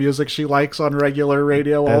metal music she likes on regular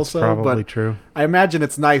radio. That's probably true. I imagine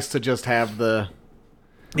it's nice to just have a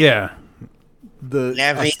station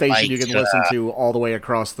you can listen to all the way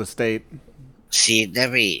across the state. See,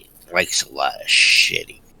 Debbie likes a lot of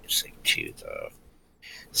shitty music too, though.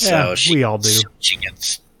 So we all do. She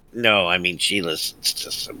listens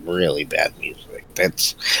to some really bad music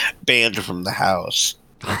that's banned from the house.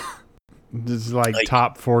 This is like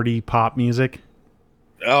top 40 pop music.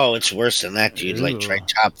 Oh, it's worse than that, dude. Ew. Like, try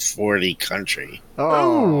top 40 country.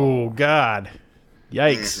 Oh, God.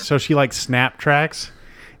 Yikes. So she likes snap tracks?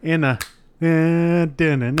 Kind of.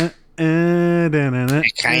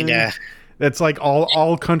 That's like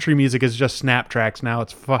all country music is just snap tracks now.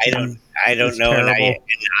 It's fucking. I don't know,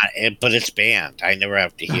 but it's banned. I never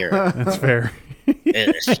have to hear it. That's fair.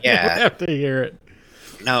 Yeah, I have to hear it.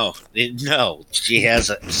 No. She has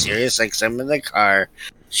a Sirius XM in the car.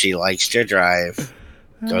 She likes to drive.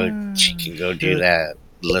 She can go do that.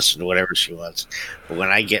 Listen to whatever she wants. But when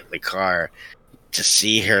I get in the car, to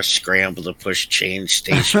see her scramble to push change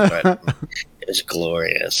station button is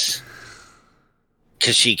glorious.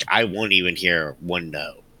 Because I won't even hear one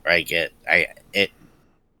note. It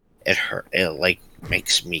hurt. It like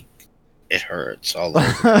makes me. It hurts all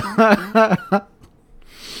over.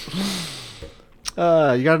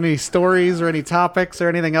 You got any stories or any topics or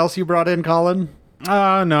anything else you brought in, Colin?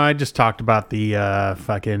 No, I just talked about the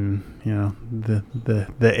fucking,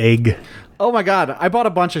 the egg. Oh my God, I bought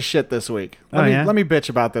a bunch of shit this week. Let me bitch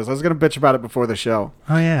about this. I was gonna bitch about it before the show.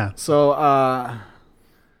 Oh yeah. So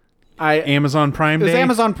Amazon Prime Day. It was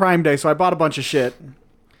Amazon Prime Day, so I bought a bunch of shit.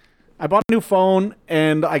 I bought a new phone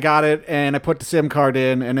and I got it and I put the SIM card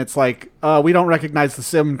in and it's like, we don't recognize the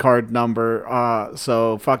SIM card number,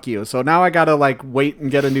 so fuck you. So now I gotta wait and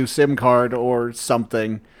get a new SIM card or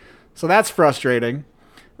something. So that's frustrating.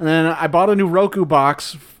 And then I bought a new Roku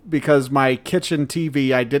box because my kitchen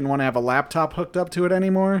TV, I didn't want to have a laptop hooked up to it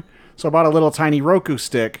anymore. So I bought a little tiny Roku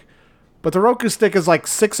stick. But the Roku stick is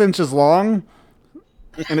 6 inches long.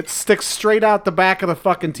 And it sticks straight out the back of the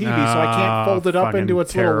fucking TV, so I can't fold it up into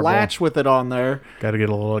its little latch with it on there. Got to get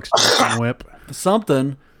a little extension whip.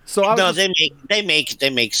 Something. So they make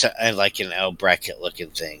like an L bracket looking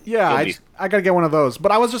thing. Yeah, I gotta get one of those.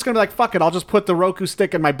 But I was just gonna be like, fuck it, I'll just put the Roku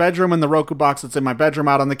stick in my bedroom and the Roku box that's in my bedroom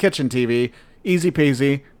out on the kitchen TV. Easy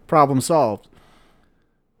peasy, problem solved.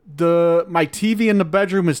 My TV in the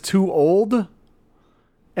bedroom is too old,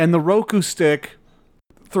 and the Roku stick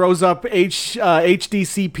throws up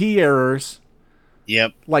HDCP errors.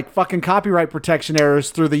 Yep. Like fucking copyright protection errors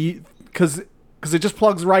through because it just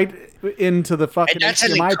plugs right into the fucking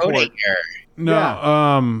HDMI port. Error.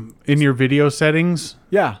 No, in your video settings.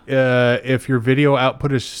 Yeah. If your video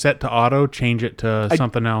output is set to auto, change it to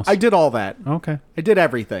something else. I did all that. Okay. I did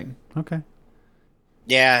everything. Okay.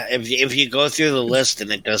 Yeah, if you go through the list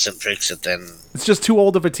and it doesn't fix it, then it's just too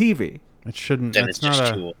old of a TV. It shouldn't. It's not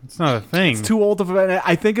a thing. It's too old of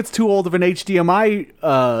I think it's too old of an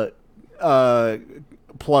HDMI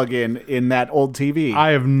plug-in in that old TV.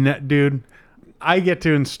 I have dude. I get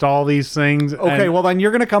to install these things. Okay, well then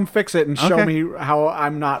you're gonna come fix it and show me how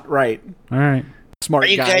I'm not right. All right, smart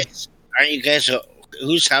guy. Aren't you guys?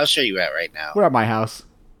 Whose house are you at right now? We're at my house.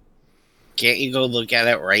 Can't you go look at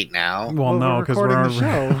it right now? Well, no, because we're on the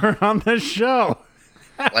show. We're on the show.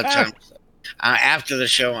 After the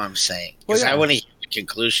show, I'm saying. Because I want to hear the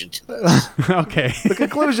conclusion to this. Okay. The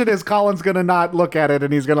conclusion is Colin's going to not look at it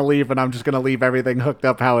and he's going to leave, and I'm just going to leave everything hooked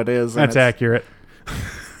up how it is. That's accurate.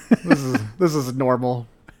 This is normal.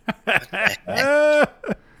 Why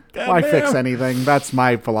fix anything? That's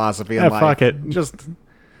my philosophy in life. Fuck it.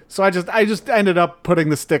 I just ended up putting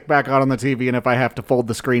the stick back on the TV, and if I have to fold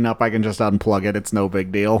the screen up, I can just unplug it. It's no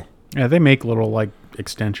big deal. Yeah, they make little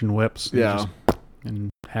extension whips. Yeah.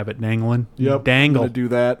 And have it dangling. Yep. Dangle. I'm gonna do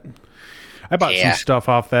that. I bought some stuff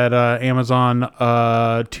off that Amazon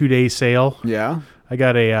 2-day sale. Yeah. I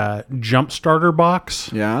got a jump starter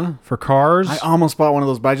box. Yeah. For cars. I almost bought one of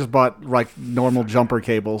those, but I just bought normal jumper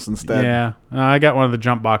cables instead. Yeah. I got one of the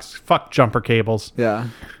jump boxes. Fuck jumper cables. Yeah.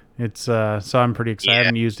 It's so I'm pretty excited. I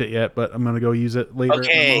haven't used it yet, but I'm gonna go use it later at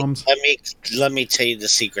my mom's. Let me tell you the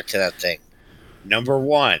secret to that thing. Number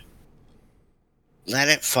one, let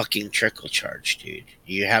it fucking trickle charge, dude.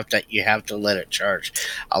 You have to let it charge.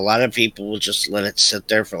 A lot of people will just let it sit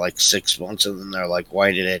there for 6 months and then they're like,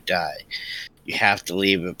 why did it die? You have to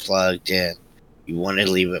leave it plugged in. You want to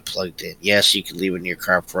leave it plugged in. Yes, you can leave it in your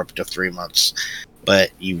car for up to 3 months.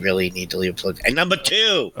 but you really need to leave a plug. And number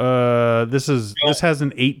 2. This has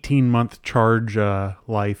an 18-month charge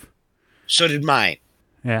life. So did mine.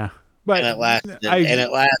 Yeah. But it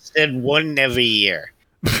lasted one every year.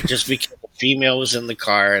 Just because the female was in the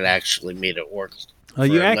car, it actually made it work.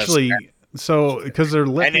 Because they're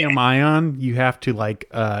lithium ion, you have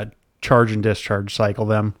to charge and discharge cycle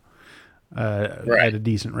them at a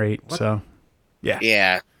decent rate. What? So, yeah.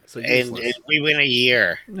 Yeah. So we went a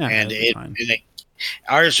year, and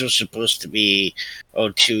ours was supposed to be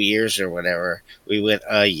 2 years or whatever. We went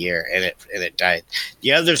a year, and it died.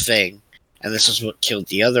 The other thing, and this is what killed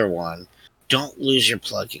the other one, don't lose your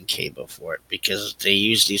plug-in cable for it, because they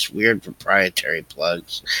use these weird proprietary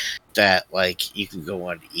plugs that you can go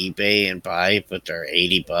on eBay and buy, but they're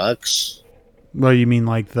 $80. Well, you mean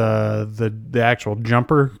like the actual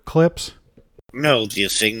jumper clips? No, the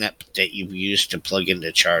thing that you use to plug in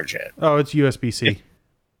to charge it. Oh, it's USB-C.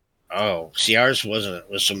 Oh, see, ours wasn't. It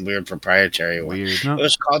was some weird proprietary one. No. It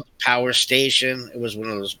was called Power Station. It was one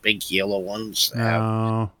of those big yellow ones.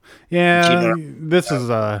 Oh, yeah. This is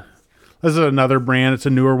another brand. It's a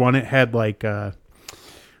newer one. It had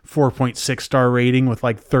 4.6 star rating with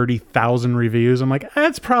 30,000 reviews. I'm like,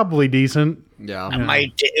 that's probably decent. Yeah.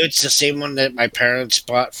 It's the same one that my parents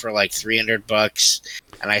bought for $300,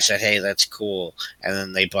 and I said, "Hey, that's cool." And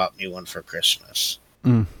then they bought me one for Christmas,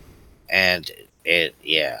 and it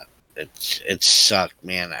sucked,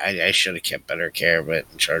 man. I should have kept better care of it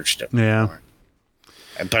and charged it more.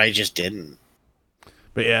 But I just didn't.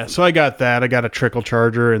 But yeah, so I got that. I got a trickle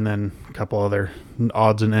charger and then a couple other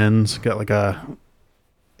odds and ends. Got a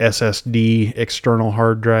SSD external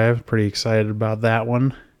hard drive. Pretty excited about that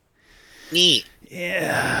one. Neat.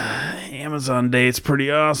 Yeah, Amazon Day, it's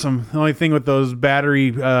pretty awesome. The only thing with those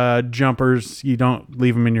battery jumpers, you don't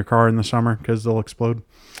leave them in your car in the summer because they'll explode.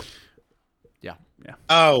 Yeah.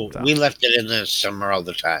 Oh, so. We left it in the summer all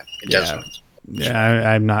the time. It doesn't.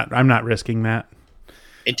 Yeah, I'm not risking that.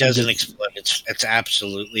 It doesn't explode. It's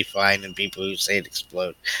absolutely fine, and people who say it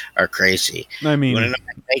explode are crazy. I mean, when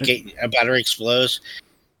a battery explodes,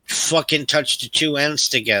 fucking touch the two ends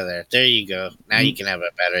together. There you go. Now you can have a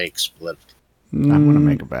battery explode. I'm going to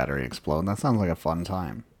make a battery explode. That sounds like a fun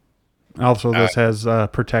time. Also, this has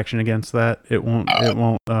protection against that. It won't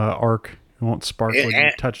arc. It won't spark when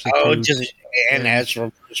you touch the tubes. And has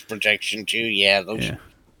reverse protection too. Yeah, that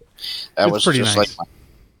was pretty just nice.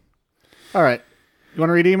 All right. You want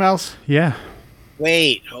to read emails? Yeah.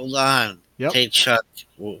 Wait, hold on. Yep. Hey, Chuck,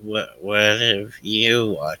 what have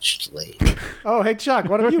you watched lately? Oh, hey, Chuck,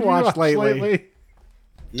 what have you watched lately?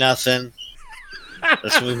 Nothing.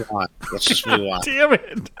 Let's move on. Let's just move on. Damn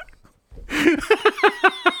it.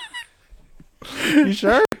 You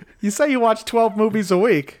sure? You say you watch 12 movies a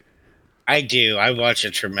week. I do. I watch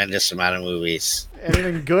a tremendous amount of movies.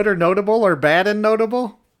 Anything good or notable or bad and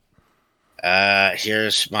notable?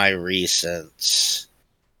 Here's my recents.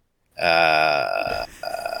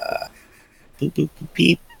 Beep, beep, beep,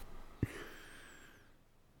 beep.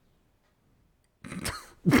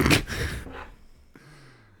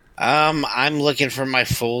 I'm looking for my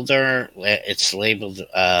folder. It's labeled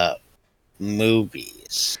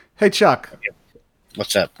movies. Hey, Chuck.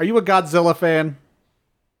 What's up? Are you a Godzilla fan?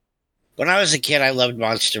 When I was a kid, I loved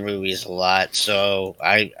monster movies a lot. So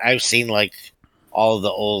I've seen all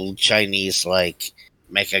the old Chinese Mecha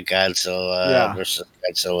Godzilla versus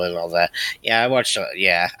Godzilla and all that. Yeah, I watched.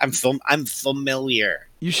 I'm familiar.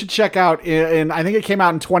 You should check out. I think it came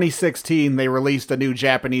out in 2016. They released a new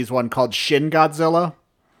Japanese one called Shin Godzilla.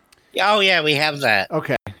 Oh yeah, we have that.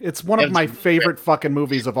 Okay, it's one of my favorite fucking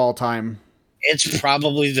movies of all time. It's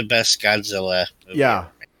probably the best Godzilla movie. Yeah,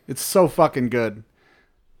 it's so fucking good.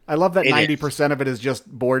 I love that 90% of it is just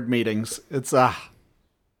board meetings. It's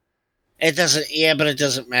It doesn't. Yeah, but it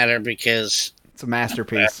doesn't matter because it's a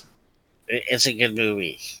masterpiece. It's a good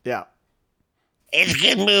movie. Yeah, it's a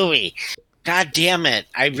good movie. God damn it!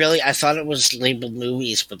 I thought it was labeled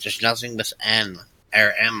movies, but there's nothing with N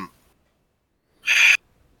or M.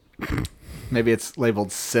 Maybe it's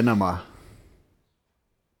labeled cinema.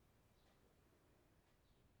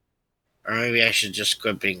 Or maybe I should just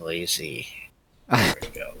quit being lazy. There we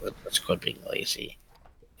go. Let's quit being lazy.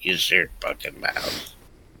 Use your fucking mouth.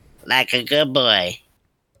 Like a good boy.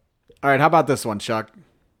 All right, how about this one, Chuck?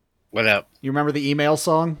 What up? You remember the email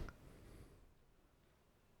song?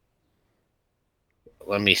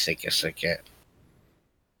 Let me think a second.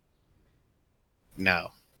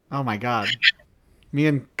 No. Oh my god. Me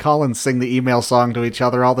and Colin sing the email song to each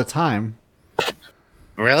other all the time.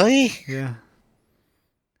 Really? Yeah.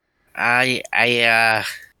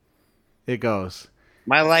 It goes.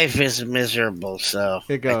 My life is miserable, so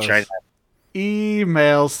it goes.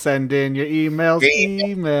 Emails. Send in your emails.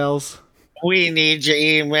 Emails. We need your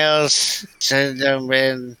emails. Send them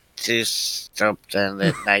in to something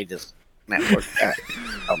at Network.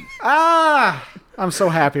 I'm so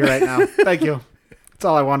happy right now. Thank you. That's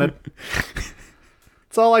all I wanted.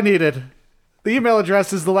 That's all I needed. The email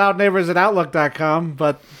address is theloudneighbors@outlook.com,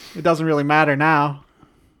 but it doesn't really matter now.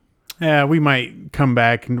 Yeah, we might come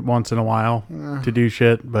back once in a while to do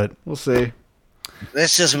shit, but We'll see.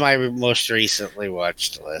 This is my most recently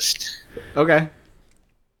watched list. Okay.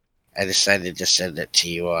 I decided to send it to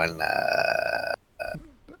you on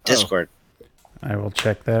Discord. I will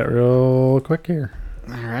check that real quick here.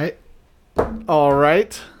 All right. All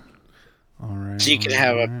right. All right. So you can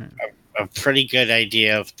have a pretty good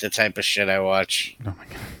idea of the type of shit I watch. Oh my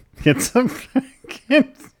god!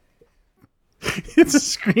 It's a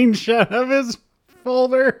screenshot of his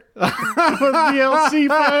folder with DLC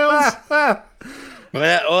files.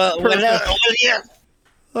 What, yeah.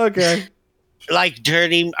 Okay. Like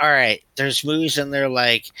dirty. All right, there's movies in there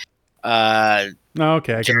like,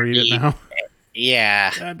 Okay, I can read it now.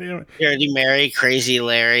 yeah, God damn it! Dirty Mary, Crazy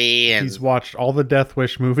Larry, and He's watched all the Death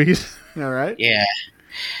Wish movies. All right. yeah.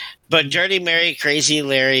 But Dirty Mary, Crazy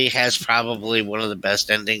Larry has probably one of the best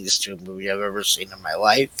endings to a movie I've ever seen in my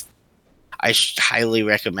life. I highly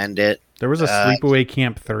recommend it. There was a Sleepaway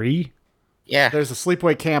Camp 3. Yeah. There's a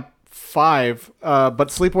Sleepaway Camp 5, but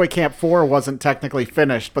Sleepaway Camp 4 wasn't technically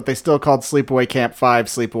finished, but they still called Sleepaway Camp 5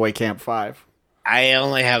 Sleepaway Camp 5. I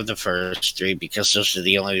only have the first three because those are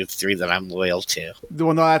the only three that I'm loyal to.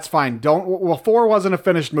 Well, no, that's fine. 4 wasn't a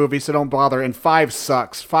finished movie, so don't bother. And 5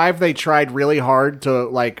 sucks. 5, they tried really hard to,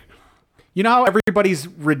 like... You know how everybody's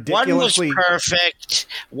ridiculously...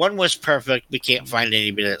 One was perfect. We can't find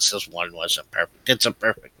anybody that says one wasn't perfect. It's a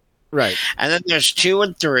perfect. Right. And then there's 2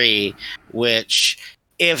 and 3, which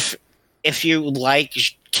if you like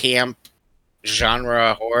camp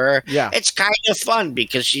genre horror, it's kind of fun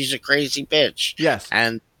because she's a crazy bitch. Yes.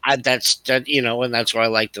 And that's why I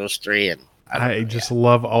like those 3. And I just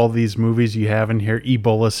love all these movies you have in here.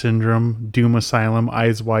 Ebola Syndrome, Doom Asylum,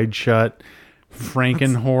 Eyes Wide Shut,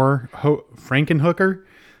 Frankenhooker.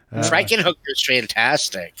 Frankenhooker's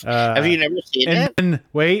fantastic. Have you never seen it? And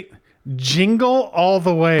wait, Jingle All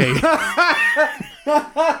the Way.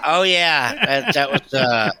 Oh yeah, that was.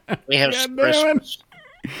 We have some Christmas.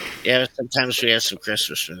 Yeah, sometimes we have some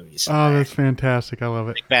Christmas movies. Oh, that's fantastic! I love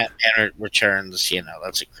it. Like Batman Returns.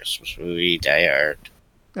 That's a Christmas movie. Die Hard.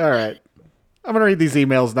 All right. I'm going to read these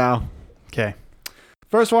emails now. Okay.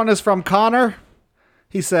 First one is from Connor.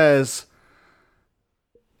 He says,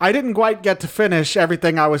 I didn't quite get to finish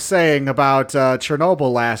everything I was saying about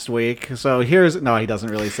Chernobyl last week. So here's... No, he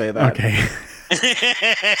doesn't really say that. Okay.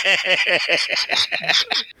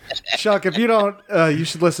 Chuck, if you don't, you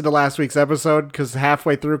should listen to last week's episode because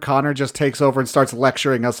halfway through, Connor just takes over and starts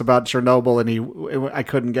lecturing us about Chernobyl, and I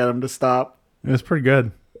couldn't get him to stop. It was pretty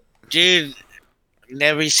good. Dude,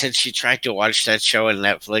 Nebby said she tried to watch that show on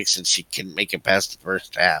Netflix and she couldn't make it past the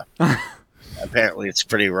first half. Apparently, it's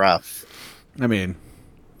pretty rough. I mean,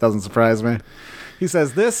 doesn't surprise me. He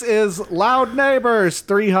says, this is Loud Neighbors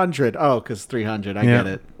 300. Oh, because 300, I get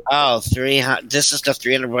it. Oh, 300. This is the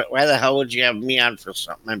 300. Why the hell would you have me on for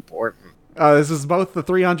something important? This is both the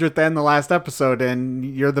 300th and the last episode,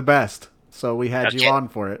 and you're the best. So we had you on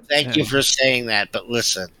for it. Thank you for saying that, but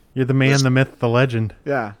listen. You're the man, the myth, the legend.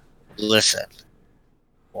 Yeah. Listen.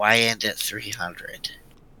 Why end at 300?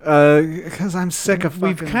 Because I'm sick of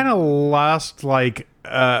We've kind of lost,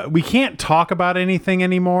 we can't talk about anything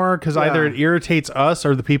anymore because either it irritates us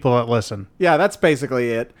or the people that listen. Yeah, that's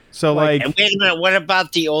basically it. So, wait a minute, what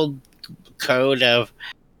about the old code of,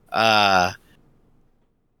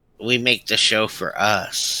 we make the show for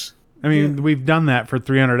us? I mean, we've done that for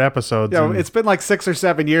 300 episodes. Yeah, it's been like 6 or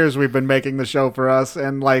 7 years we've been making the show for us,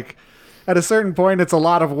 and at a certain point, it's a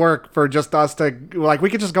lot of work for just us to, we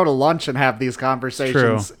could just go to lunch and have these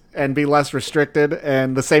conversations and be less restricted,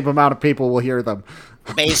 and the same amount of people will hear them.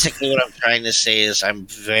 Basically, what I'm trying to say is I'm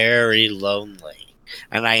very lonely,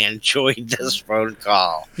 and I enjoyed this phone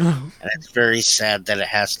call, and it's very sad that it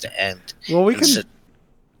has to end. Well, It's a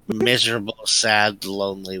miserable, sad,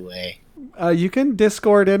 lonely way. You can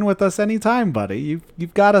Discord in with us anytime, buddy.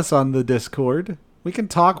 You've got us on the Discord. We can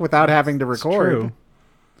talk without having to record. True.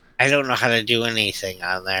 I don't know how to do anything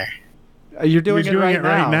on there. You're doing it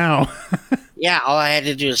right now. Yeah, all I had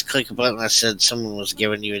to do is click a button that said someone was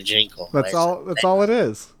giving you a jingle. That's all it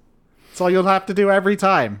is. That's all you'll have to do every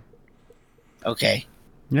time. Okay.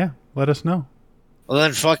 Yeah, let us know. Well,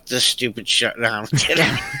 then fuck this stupid shit. No, I'm kidding.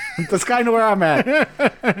 That's kind of where I'm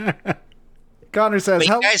at. Connor says,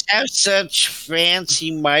 but you guys have such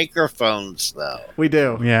fancy microphones, though. We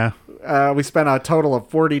do. Yeah. We spent a total of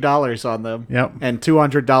 $40 on them. Yep. And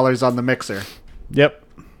 $200 on the mixer. Yep.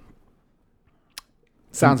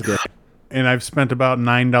 Sounds good. And I've spent about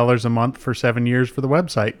 $9 a month for 7 years for the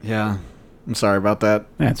website. Yeah. I'm sorry about that.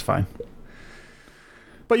 That's fine.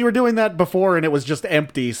 But you were doing that before and it was just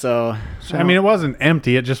empty, so... I mean, it wasn't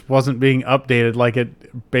empty. It just wasn't being updated like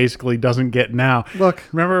it basically doesn't get now. Look.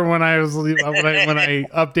 Remember when I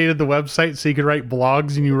updated the website so you could write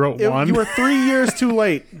blogs and you wrote one? You were 3 years too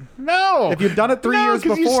late. No. If you'd done it 3 years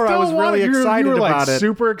 'cause you before, I still was really excited you were about it.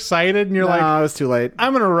 super excited, and you're No, like, I was too late.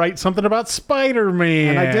 I'm going to write something about Spider-Man.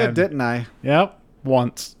 And I did, didn't I? Yep.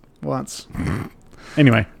 Once.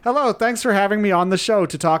 Anyway. Hello, thanks for having me on the show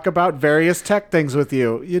to talk about various tech things with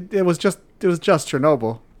you. It was just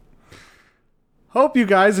Chernobyl. Hope you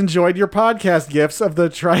guys enjoyed your podcast gifts of the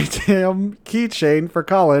Tritam keychain for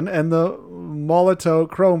Colin and the Molito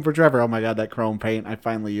Chrome for Trevor. Oh my god, that Chrome paint. I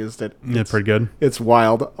finally used it. Yeah, pretty good. It's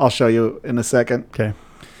wild. I'll show you in a second. Okay.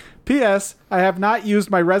 P.S. I have not used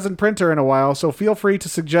my resin printer in a while, so feel free to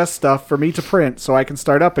suggest stuff for me to print so I can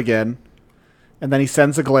start up again. And then he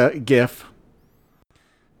sends a GIF.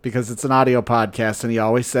 Because it's an audio podcast and he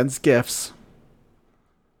always sends GIFs.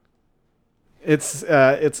 It's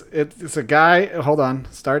a guy. Hold on,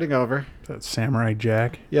 starting over. That's Samurai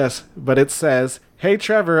Jack. Yes, but it says, "Hey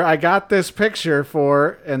Trevor, I got this picture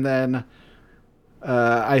for," and then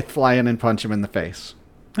I fly in and punch him in the face.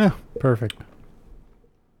 Oh, perfect.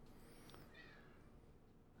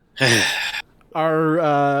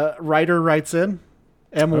 Our writer writes in.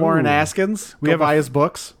 M. Warren Askins. We buy his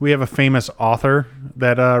books. We have a famous author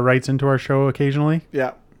that writes into our show occasionally.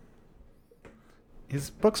 Yeah. His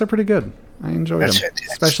books are pretty good. I enjoy them.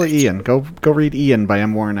 Fantastic. Especially Ian. Go read Ian by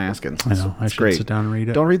M. Warren Askins. I know. I should great. sit down and read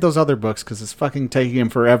it. Don't read those other books because it's fucking taking him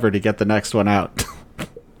forever to get the next one out.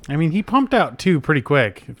 I mean, he pumped out 2 pretty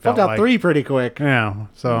quick. Pumped out 3 pretty quick. Yeah,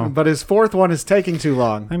 so... But his 4th one is taking too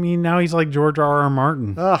long. I mean, now he's like George R.R.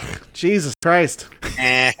 Martin. Ugh, Jesus Christ.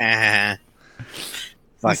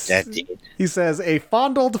 Fuck that dude. He says, "A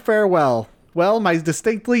fondled farewell. Well, my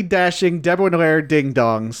distinctly dashing debonair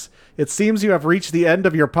ding-dongs. It seems you have reached the end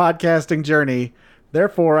of your podcasting journey.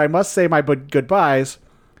 Therefore, I must say my goodbyes,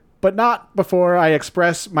 but not before I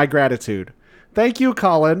express my gratitude. Thank you,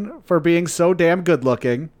 Colin, for being so damn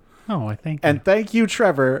good-looking. Oh, I think. And thank you,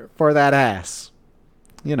 Trevor, for that ass."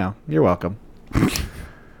 You know, you're welcome.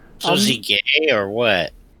 So is he gay or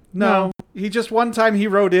what? No. He just one time he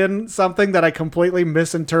wrote in something that I completely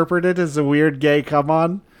misinterpreted as a weird gay come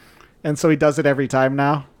on. And so he does it every time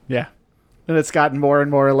now. Yeah. And it's gotten more and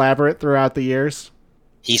more elaborate throughout the years.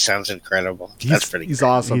 He sounds incredible. That's pretty He's great.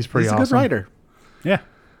 awesome. He's pretty a awesome. good writer. Yeah.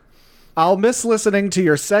 I'll miss listening to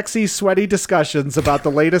your sexy, sweaty discussions about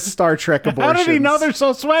the latest Star Trek abortions. How did he know they're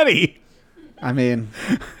so sweaty? I mean,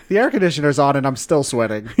 the air conditioner's on and I'm still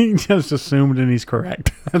sweating. He just assumed and he's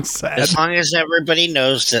correct. That's sad. As long as everybody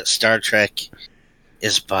knows that Star Trek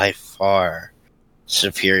is by far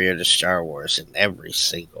superior to Star Wars in every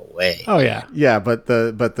single way. Oh yeah. Yeah, but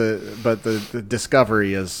the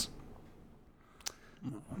Discovery is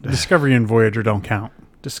Discovery and Voyager don't count.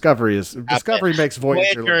 Discovery makes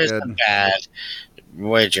Voyager look isn't good. bad.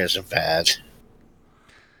 Voyager isn't bad.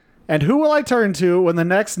 And who will I turn to when the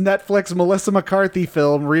next Netflix Melissa McCarthy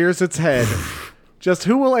film rears its head? Just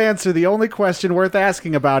who will answer the only question worth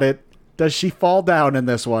asking about it? Does she fall down in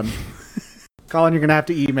this one? Colin, you're going to have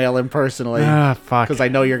to email him personally. Fuck. Because I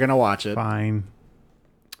know you're going to watch it. Fine.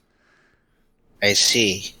 I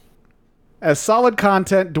see. As solid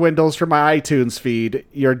content dwindles from my iTunes feed,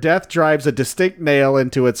 your death drives a distinct nail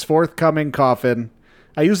into its forthcoming coffin.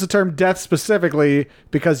 I use the term death specifically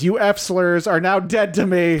because you F-slurs are now dead to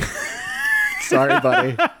me. Sorry,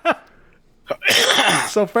 buddy.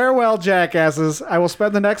 So farewell, jackasses. I will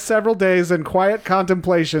spend the next several days in quiet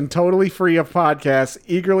contemplation, totally free of podcasts,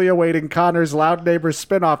 eagerly awaiting Connor's Loud Neighbors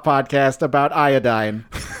spin-off podcast about iodine.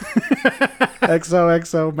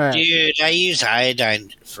 XOXO Matt. Dude, I use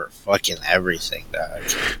iodine for fucking everything, dog.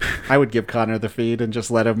 I would give Connor the feed and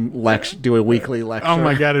just let him do a weekly lecture. Oh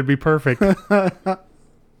my god, it'd be perfect.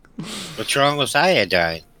 What's wrong with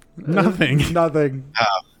iodine? Nothing. Nothing.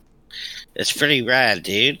 Oh, it's pretty rad,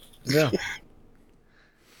 dude. Yeah.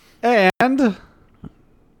 And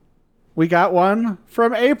we got one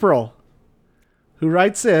from April, who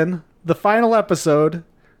writes in the final episode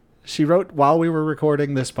she wrote while we were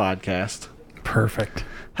recording this podcast. Perfect.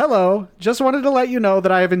 Hello, just wanted to let you know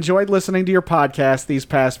that I have enjoyed listening to your podcast these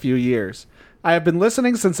past few years. I have been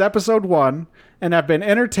listening since episode 1 and have been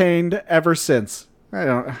entertained ever since.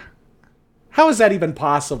 How is that even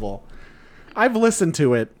possible? I've listened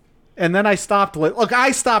to it. And then I stopped.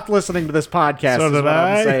 I stopped listening to this podcast. So is did what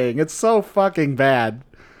I'm I. saying. It's so fucking bad.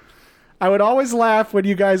 I would always laugh when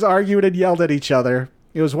you guys argued and yelled at each other.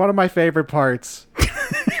 It was one of my favorite parts.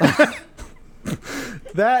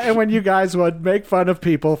 That and when you guys would make fun of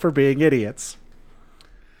people for being idiots.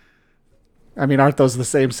 I mean, aren't those the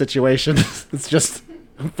same situation? It's just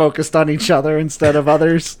focused on each other instead of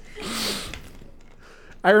others.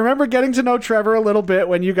 I remember getting to know Trevor a little bit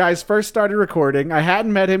when you guys first started recording. I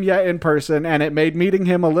hadn't met him yet in person, and it made meeting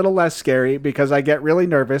him a little less scary because I get really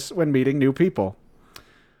nervous when meeting new people.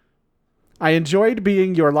 I enjoyed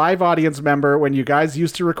being your live audience member when you guys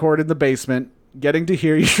used to record in the basement, getting to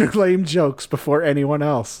hear your lame jokes before anyone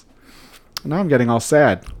else. Now I'm getting all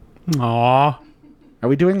sad. Aw. Are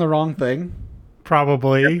we doing the wrong thing?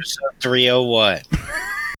 Probably. Episode 301.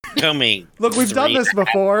 Coming. Look, we've done this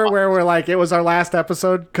before where we're like, it was our last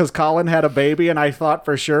episode because Colin had a baby and I thought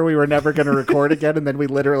for sure we were never going to record again, and then we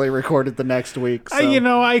literally recorded the next week. So.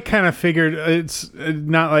 I kind of figured it's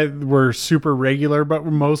not like we're super regular, but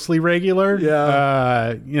we're mostly regular.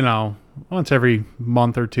 Yeah. Once every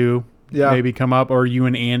month or two, maybe come up, or you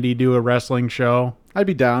and Andy do a wrestling show. I'd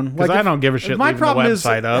be down. Because I don't give a shit leaving the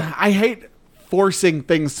website up. I hate forcing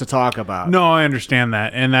things to talk about. No, I understand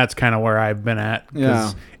that, and that's kind of where I've been at.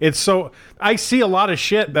 Yeah, it's so I see a lot of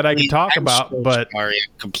shit that I can talk about, but sorry,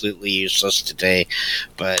 I'm completely useless today.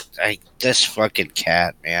 But this fucking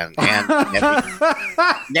cat, man, and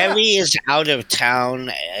Nevi is out of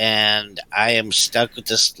town, and I am stuck with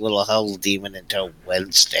this little hell demon until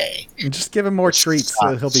Wednesday. Just give him more treats,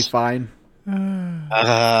 so he'll be fine.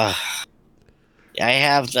 I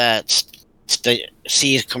have that.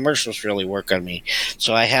 See, commercials really work on me.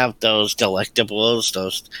 So I have those delectables.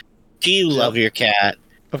 Those. Do you love your cat?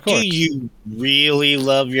 Of course. Do you really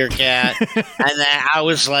love your cat? And then I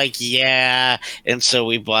was like, yeah. And so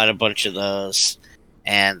we bought a bunch of those,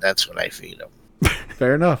 and that's what I feed them.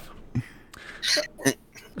 Fair enough.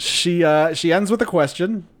 She ends with a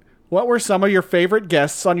question. What were some of your favorite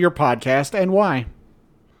guests on your podcast, and why?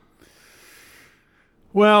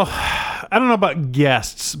 Well, I don't know about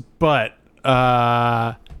guests, but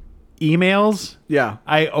emails. Yeah.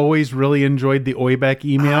 I always really enjoyed the Oybeck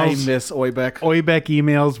emails. I miss Oybeck. Oybeck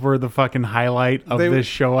emails were the fucking highlight of this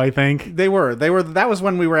show, I think. They were. That was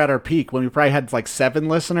when we were at our peak, when we probably had like 7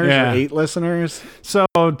 listeners or 8 listeners. So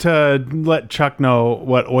to let Chuck know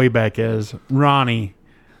what Oybeck is, Ronnie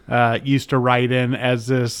used to write in as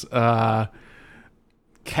this Kazakhstan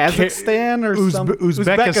or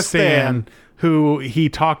Uzbekistan, who he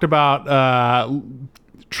talked about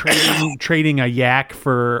trading a yak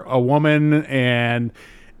for a woman, and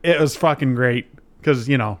it was fucking great because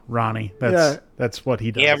Ronnie. That's what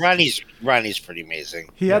he does. Yeah, Ronnie's pretty amazing.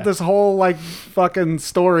 He had this whole like fucking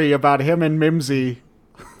story about him and Mimsy.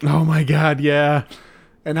 Oh my god, yeah.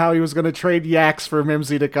 And how he was going to trade yaks for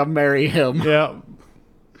Mimsy to come marry him. Yeah.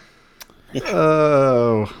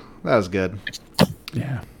 Oh, that was good.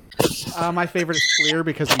 Yeah. My favorite is Fleer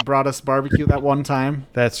because he brought us barbecue that one time.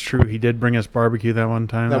 That's true. He did bring us barbecue that one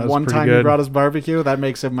time. That one time he brought us barbecue, that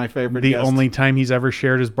makes him my favorite The guest. only time he's ever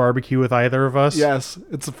shared his barbecue with either of us. Yes,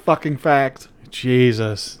 it's a fucking fact.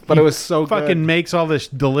 Jesus. But it was so fucking good. makes all this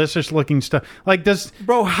delicious looking stuff. Like,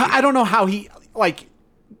 Bro, I don't know how he, like...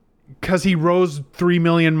 Because he rose 3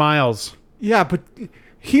 million miles. Yeah, but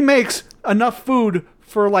he makes enough food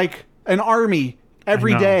for, like, an army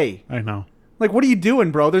every day. I know. Like, what are you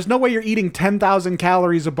doing, bro? There's no way you're eating 10,000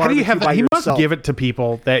 calories of barbecue by He yourself. must give it to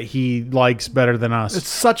people that he likes better than us. It's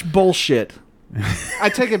such bullshit. I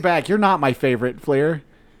take it back. You're not my favorite, Flair.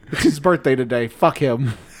 It's his birthday today. Fuck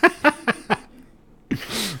him.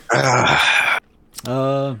 Yeah.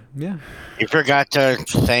 You forgot to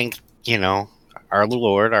thank, our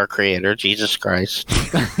Lord, our Creator, Jesus Christ.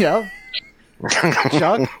 Yeah.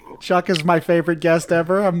 Chuck is my favorite guest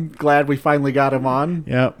ever. I'm glad we finally got him on.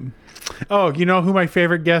 Yep. Oh, you know who my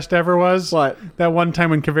favorite guest ever was? What? That one time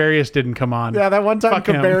when Kavarius didn't come on. Yeah, that one time Fuck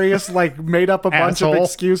him. Kavarius made up a bunch of Asshole.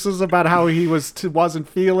 excuses about how he wasn't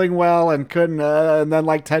feeling well and couldn't, and then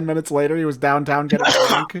 10 minutes later he was downtown getting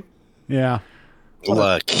drunk. Yeah.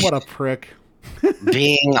 Look, What a prick.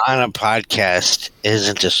 being on a podcast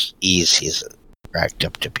isn't as easy as it racked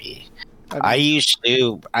up to be. I used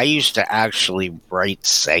to actually write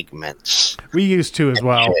segments. We used to as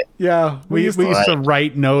well. Yeah, We used to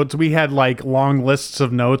write notes. We had long lists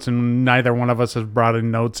of notes, and neither one of us has brought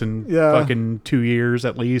in notes in fucking 2 years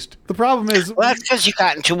at least. The problem is... Well, that's because you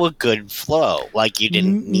got into a good flow. Like, you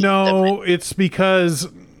didn't need them. It's because,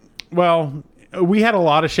 we had a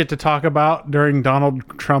lot of shit to talk about during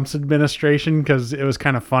Donald Trump's administration because it was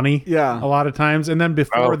kind of funny. Yeah. A lot of times. And then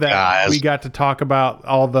before we got to talk about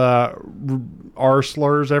all the R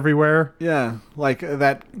slurs everywhere. Yeah, like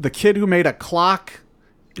the kid who made a clock.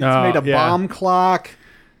 Made a bomb clock.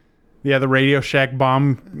 Yeah, the Radio Shack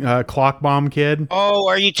clock bomb kid. Oh,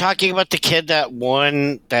 are you talking about the kid that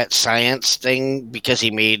won that science thing because he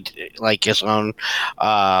made like his own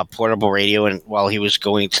portable radio, and while he was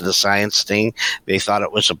going to the science thing, they thought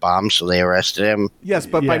it was a bomb, so they arrested him? Yes,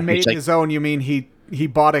 but by Yeah. made his own, you mean he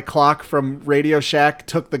bought a clock from Radio Shack,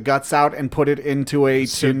 took the guts out, and put it into a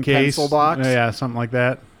tin pencil box? Yeah, something like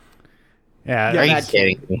that. Yeah. Are you that-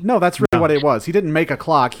 kidding me? No, that's really what it was. He didn't make a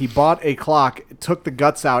clock. He bought a clock, took the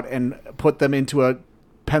guts out, and put them into a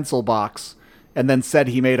pencil box, and then said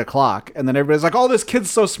he made a clock. And then everybody's like, "Oh, this kid's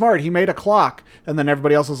so smart. He made a clock." And then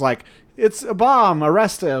everybody else was like, "It's a bomb.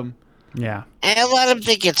 Arrest him." Yeah. And let him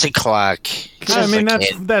think it's a clock. He's I just mean, a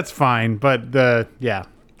kid. that's fine, but yeah.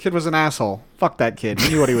 Kid was an asshole. Fuck that kid. He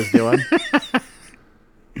knew what he was doing.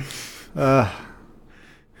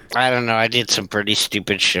 I don't know. I did some pretty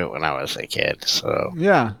stupid shit when I was a kid. So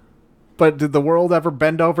Yeah. But did the world ever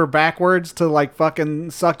bend over backwards to like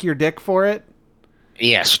fucking suck your dick for it?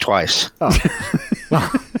 yes, twice. Oh.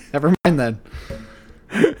 Well, never mind then.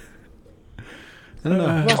 I don't know.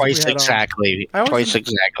 What else Twice we had on? exactly. I was- Twice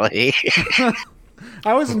exactly.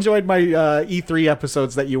 I always enjoyed my E3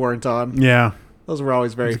 episodes that you weren't on. Yeah. Those were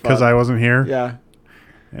always very fun. Because I wasn't here. Yeah.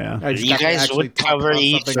 Yeah. I just You got to guys actually would talk cover about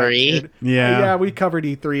something I E3? did. Yeah. Yeah, we covered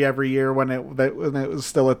E3 every year when it was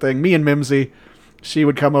still a thing. Me and Mimsy, she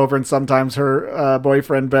would come over, and sometimes her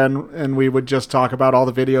boyfriend Ben, and we would just talk about all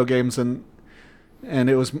the video games, and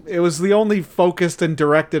it was the only focused and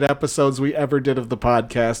directed episodes we ever did of the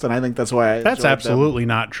podcast, and I think that's why That's enjoyed absolutely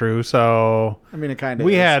not true. So them. I mean, it kind of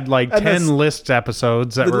we had like And 10 list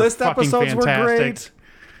episodes that the were list fucking episodes fantastic. were great.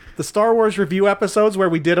 The Star Wars review episodes where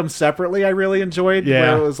we did them separately, I really enjoyed. Yeah.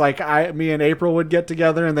 Where it was like me and April would get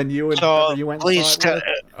together, and then you and So you went. please, And saw it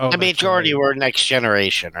with. Oh, the that's majority right. were Next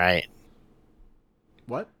Generation, right?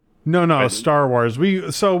 What? No, Star Wars.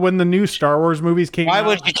 So when the new Star Wars movies came Why out,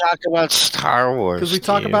 would you talk about Star Wars? Because we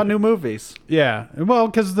talk dude? about new movies. yeah, well,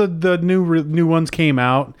 because the new ones came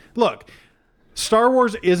out. Look, Star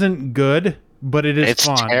Wars isn't good, but it is It's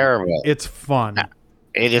fun. terrible. It's fun.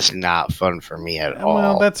 It is not fun for me at all.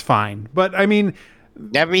 Well, that's fine. But I mean,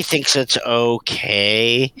 Debbie thinks it's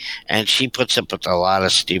okay, and she puts up with a lot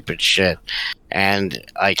of stupid shit. And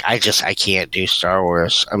like, I can't do Star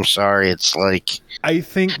Wars. I'm sorry. It's like I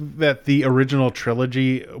think that the original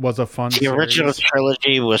trilogy was a fun. the original series.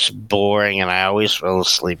 trilogy was boring, and I always fell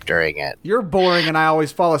asleep during it. You're boring, and I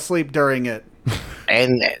always fall asleep during it.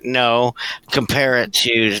 And no, compare it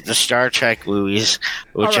to the Star Trek movies,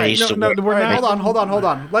 which All I right, used to. no, watch. we're not- Hold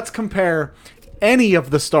on. Let's compare any of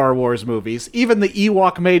the Star Wars movies, even the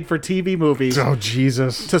Ewok made-for-TV movies, Oh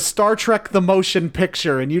Jesus! to Star Trek: The Motion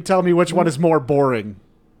Picture, and you tell me which one is more boring.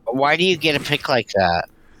 Why do you get a pick like that?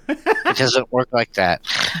 It doesn't work like that.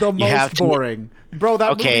 The You have most to- boring, bro.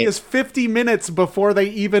 That Okay. movie is 50 minutes before they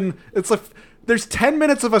even. It's like there's 10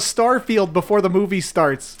 minutes of a star field before the movie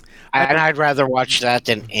starts. And I'd rather watch that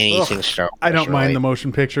than anything Star Wars. I don't mind really. the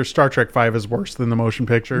motion picture. Star Trek V is worse than the motion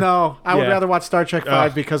picture. No, I would Yeah. rather watch Star Trek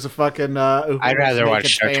 5 Ugh. because of fucking. I'd rather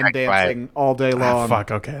watch Star fan Trek dancing all day Ah, long.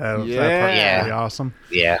 fuck. Okay, that part's Yeah. pretty awesome.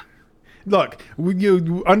 Yeah. Look,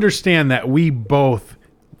 you understand that we both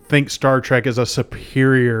think Star Trek is a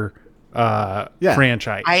superior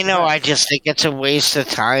franchise. I know. I just think it's a waste of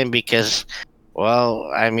time because, well,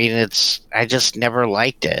 I mean, I just never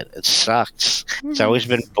liked it. It sucks. It's always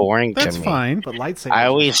been boring That's to me. fine. But lightsabers I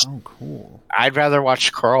always- are so cool. I'd rather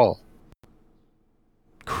watch Kroll.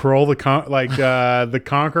 Kroll the the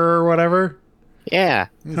Conqueror or whatever. Yeah.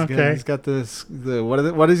 Okay. He's got this.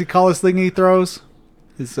 What does he call this thing he throws?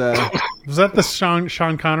 His Was that the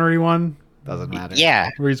Sean Connery one? doesn't matter. Yeah.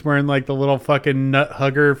 Where he's wearing like the little fucking nut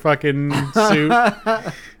hugger fucking suit.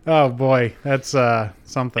 Oh boy, that's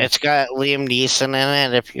something. It's got Liam Neeson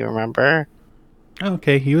in it, if you remember.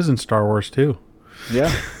 Okay, he was in Star Wars too.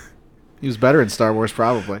 Yeah. He was better in Star Wars,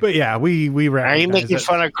 probably. But yeah, we recognize Are you making that-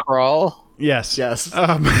 fun of Kroll? Yes. Yes.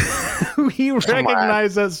 We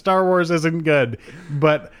recognize that Star Wars isn't good,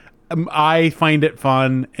 but I find it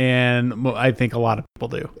fun, and I think a lot of people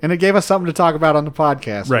do. And it gave us something to talk about on the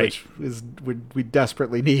podcast, Right. which is we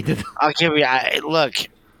desperately needed. I'll give you. Look,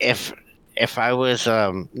 if I was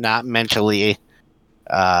not mentally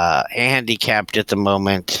handicapped at the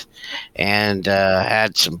moment and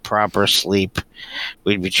had some proper sleep,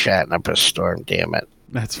 we'd be chatting up a storm. Damn it!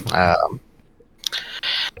 That's fine.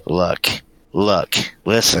 Look,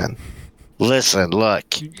 listen, look.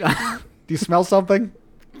 Do you smell something?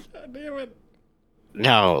 Damn it.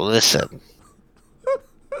 No, listen.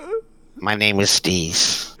 My name is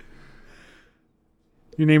Deez.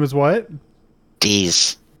 Your name is what?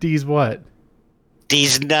 Deez. D's what?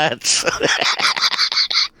 Deez nuts.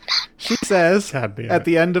 She says God damn at it.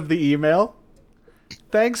 the end of the email,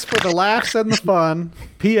 thanks for the laughs and the fun.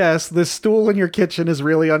 P.S. This stool in your kitchen is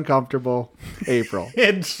really uncomfortable. April.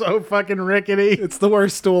 It's so fucking rickety. It's the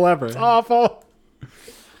worst stool ever. Awful.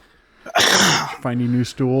 Finding new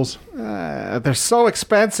stools. They're so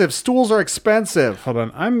expensive. Stools are expensive. Hold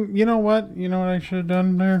on. You know what I should have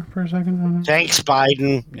done there for a second? Thanks,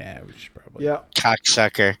 Biden, Yeah, we should probably. Yeah.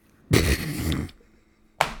 cocksucker.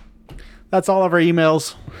 That's all of our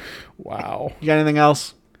emails. Wow. You got anything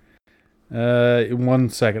else? 1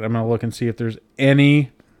 second. I'm going to look and see if there's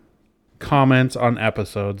any comments on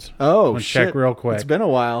episodes. Oh, I'll shit. check real quick. It's been a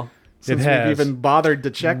while since has. we've even bothered to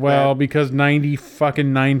check Well, that. because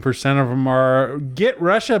 90% of them are get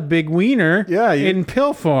Russia big wiener Yeah, in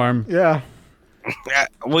pill form. Yeah.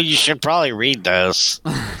 Well, you should probably read those.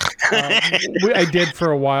 I did for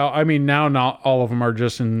a while. I mean, now not all of them are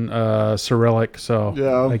just in Cyrillic, so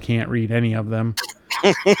Yeah. I can't read any of them.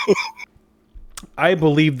 I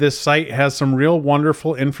believe this site has some real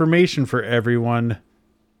wonderful information for everyone.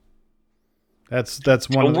 That's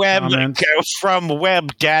one of the comments. From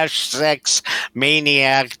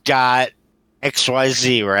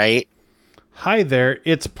web-sexmaniac.xyz, right? Hi there.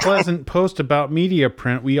 It's pleasant post about media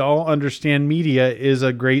print. We all understand media is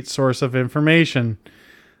a great source of information.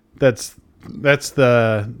 That's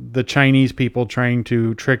the Chinese people trying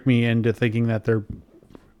to trick me into thinking that they're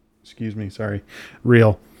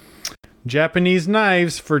real. Japanese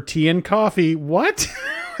knives for tea and coffee. What?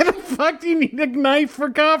 Why the fuck do you need a knife for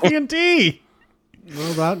coffee and tea?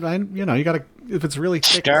 Well, you gotta, if it's really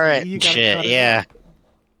thick, Stir it you and gotta shit, cut it yeah. up.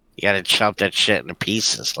 You gotta chop that shit into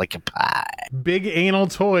pieces like a pie. Big anal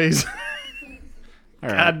toys. All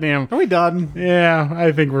right. God damn. Are we done? Yeah,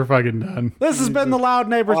 I think we're fucking done. This has been the Loud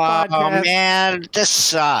Neighbors Oh, podcast. man, this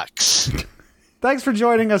sucks. Thanks for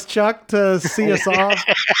joining us, Chuck, to see us off.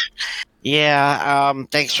 Yeah,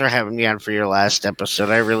 thanks for having me on for your last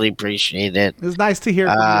episode. I really appreciate it. It was nice to hear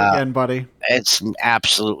from you again, buddy. It's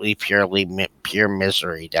absolutely pure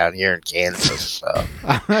misery down here in Kansas. So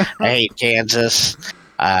I hate Kansas.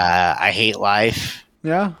 I hate life.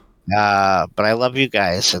 Yeah. But I love you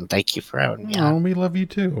guys, and thank you for having me Oh, on. we love you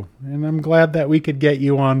too. And I'm glad that we could get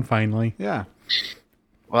you on finally. Yeah.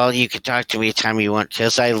 Well, you can talk to me anytime you want,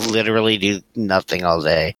 because I literally do nothing all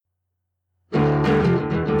day.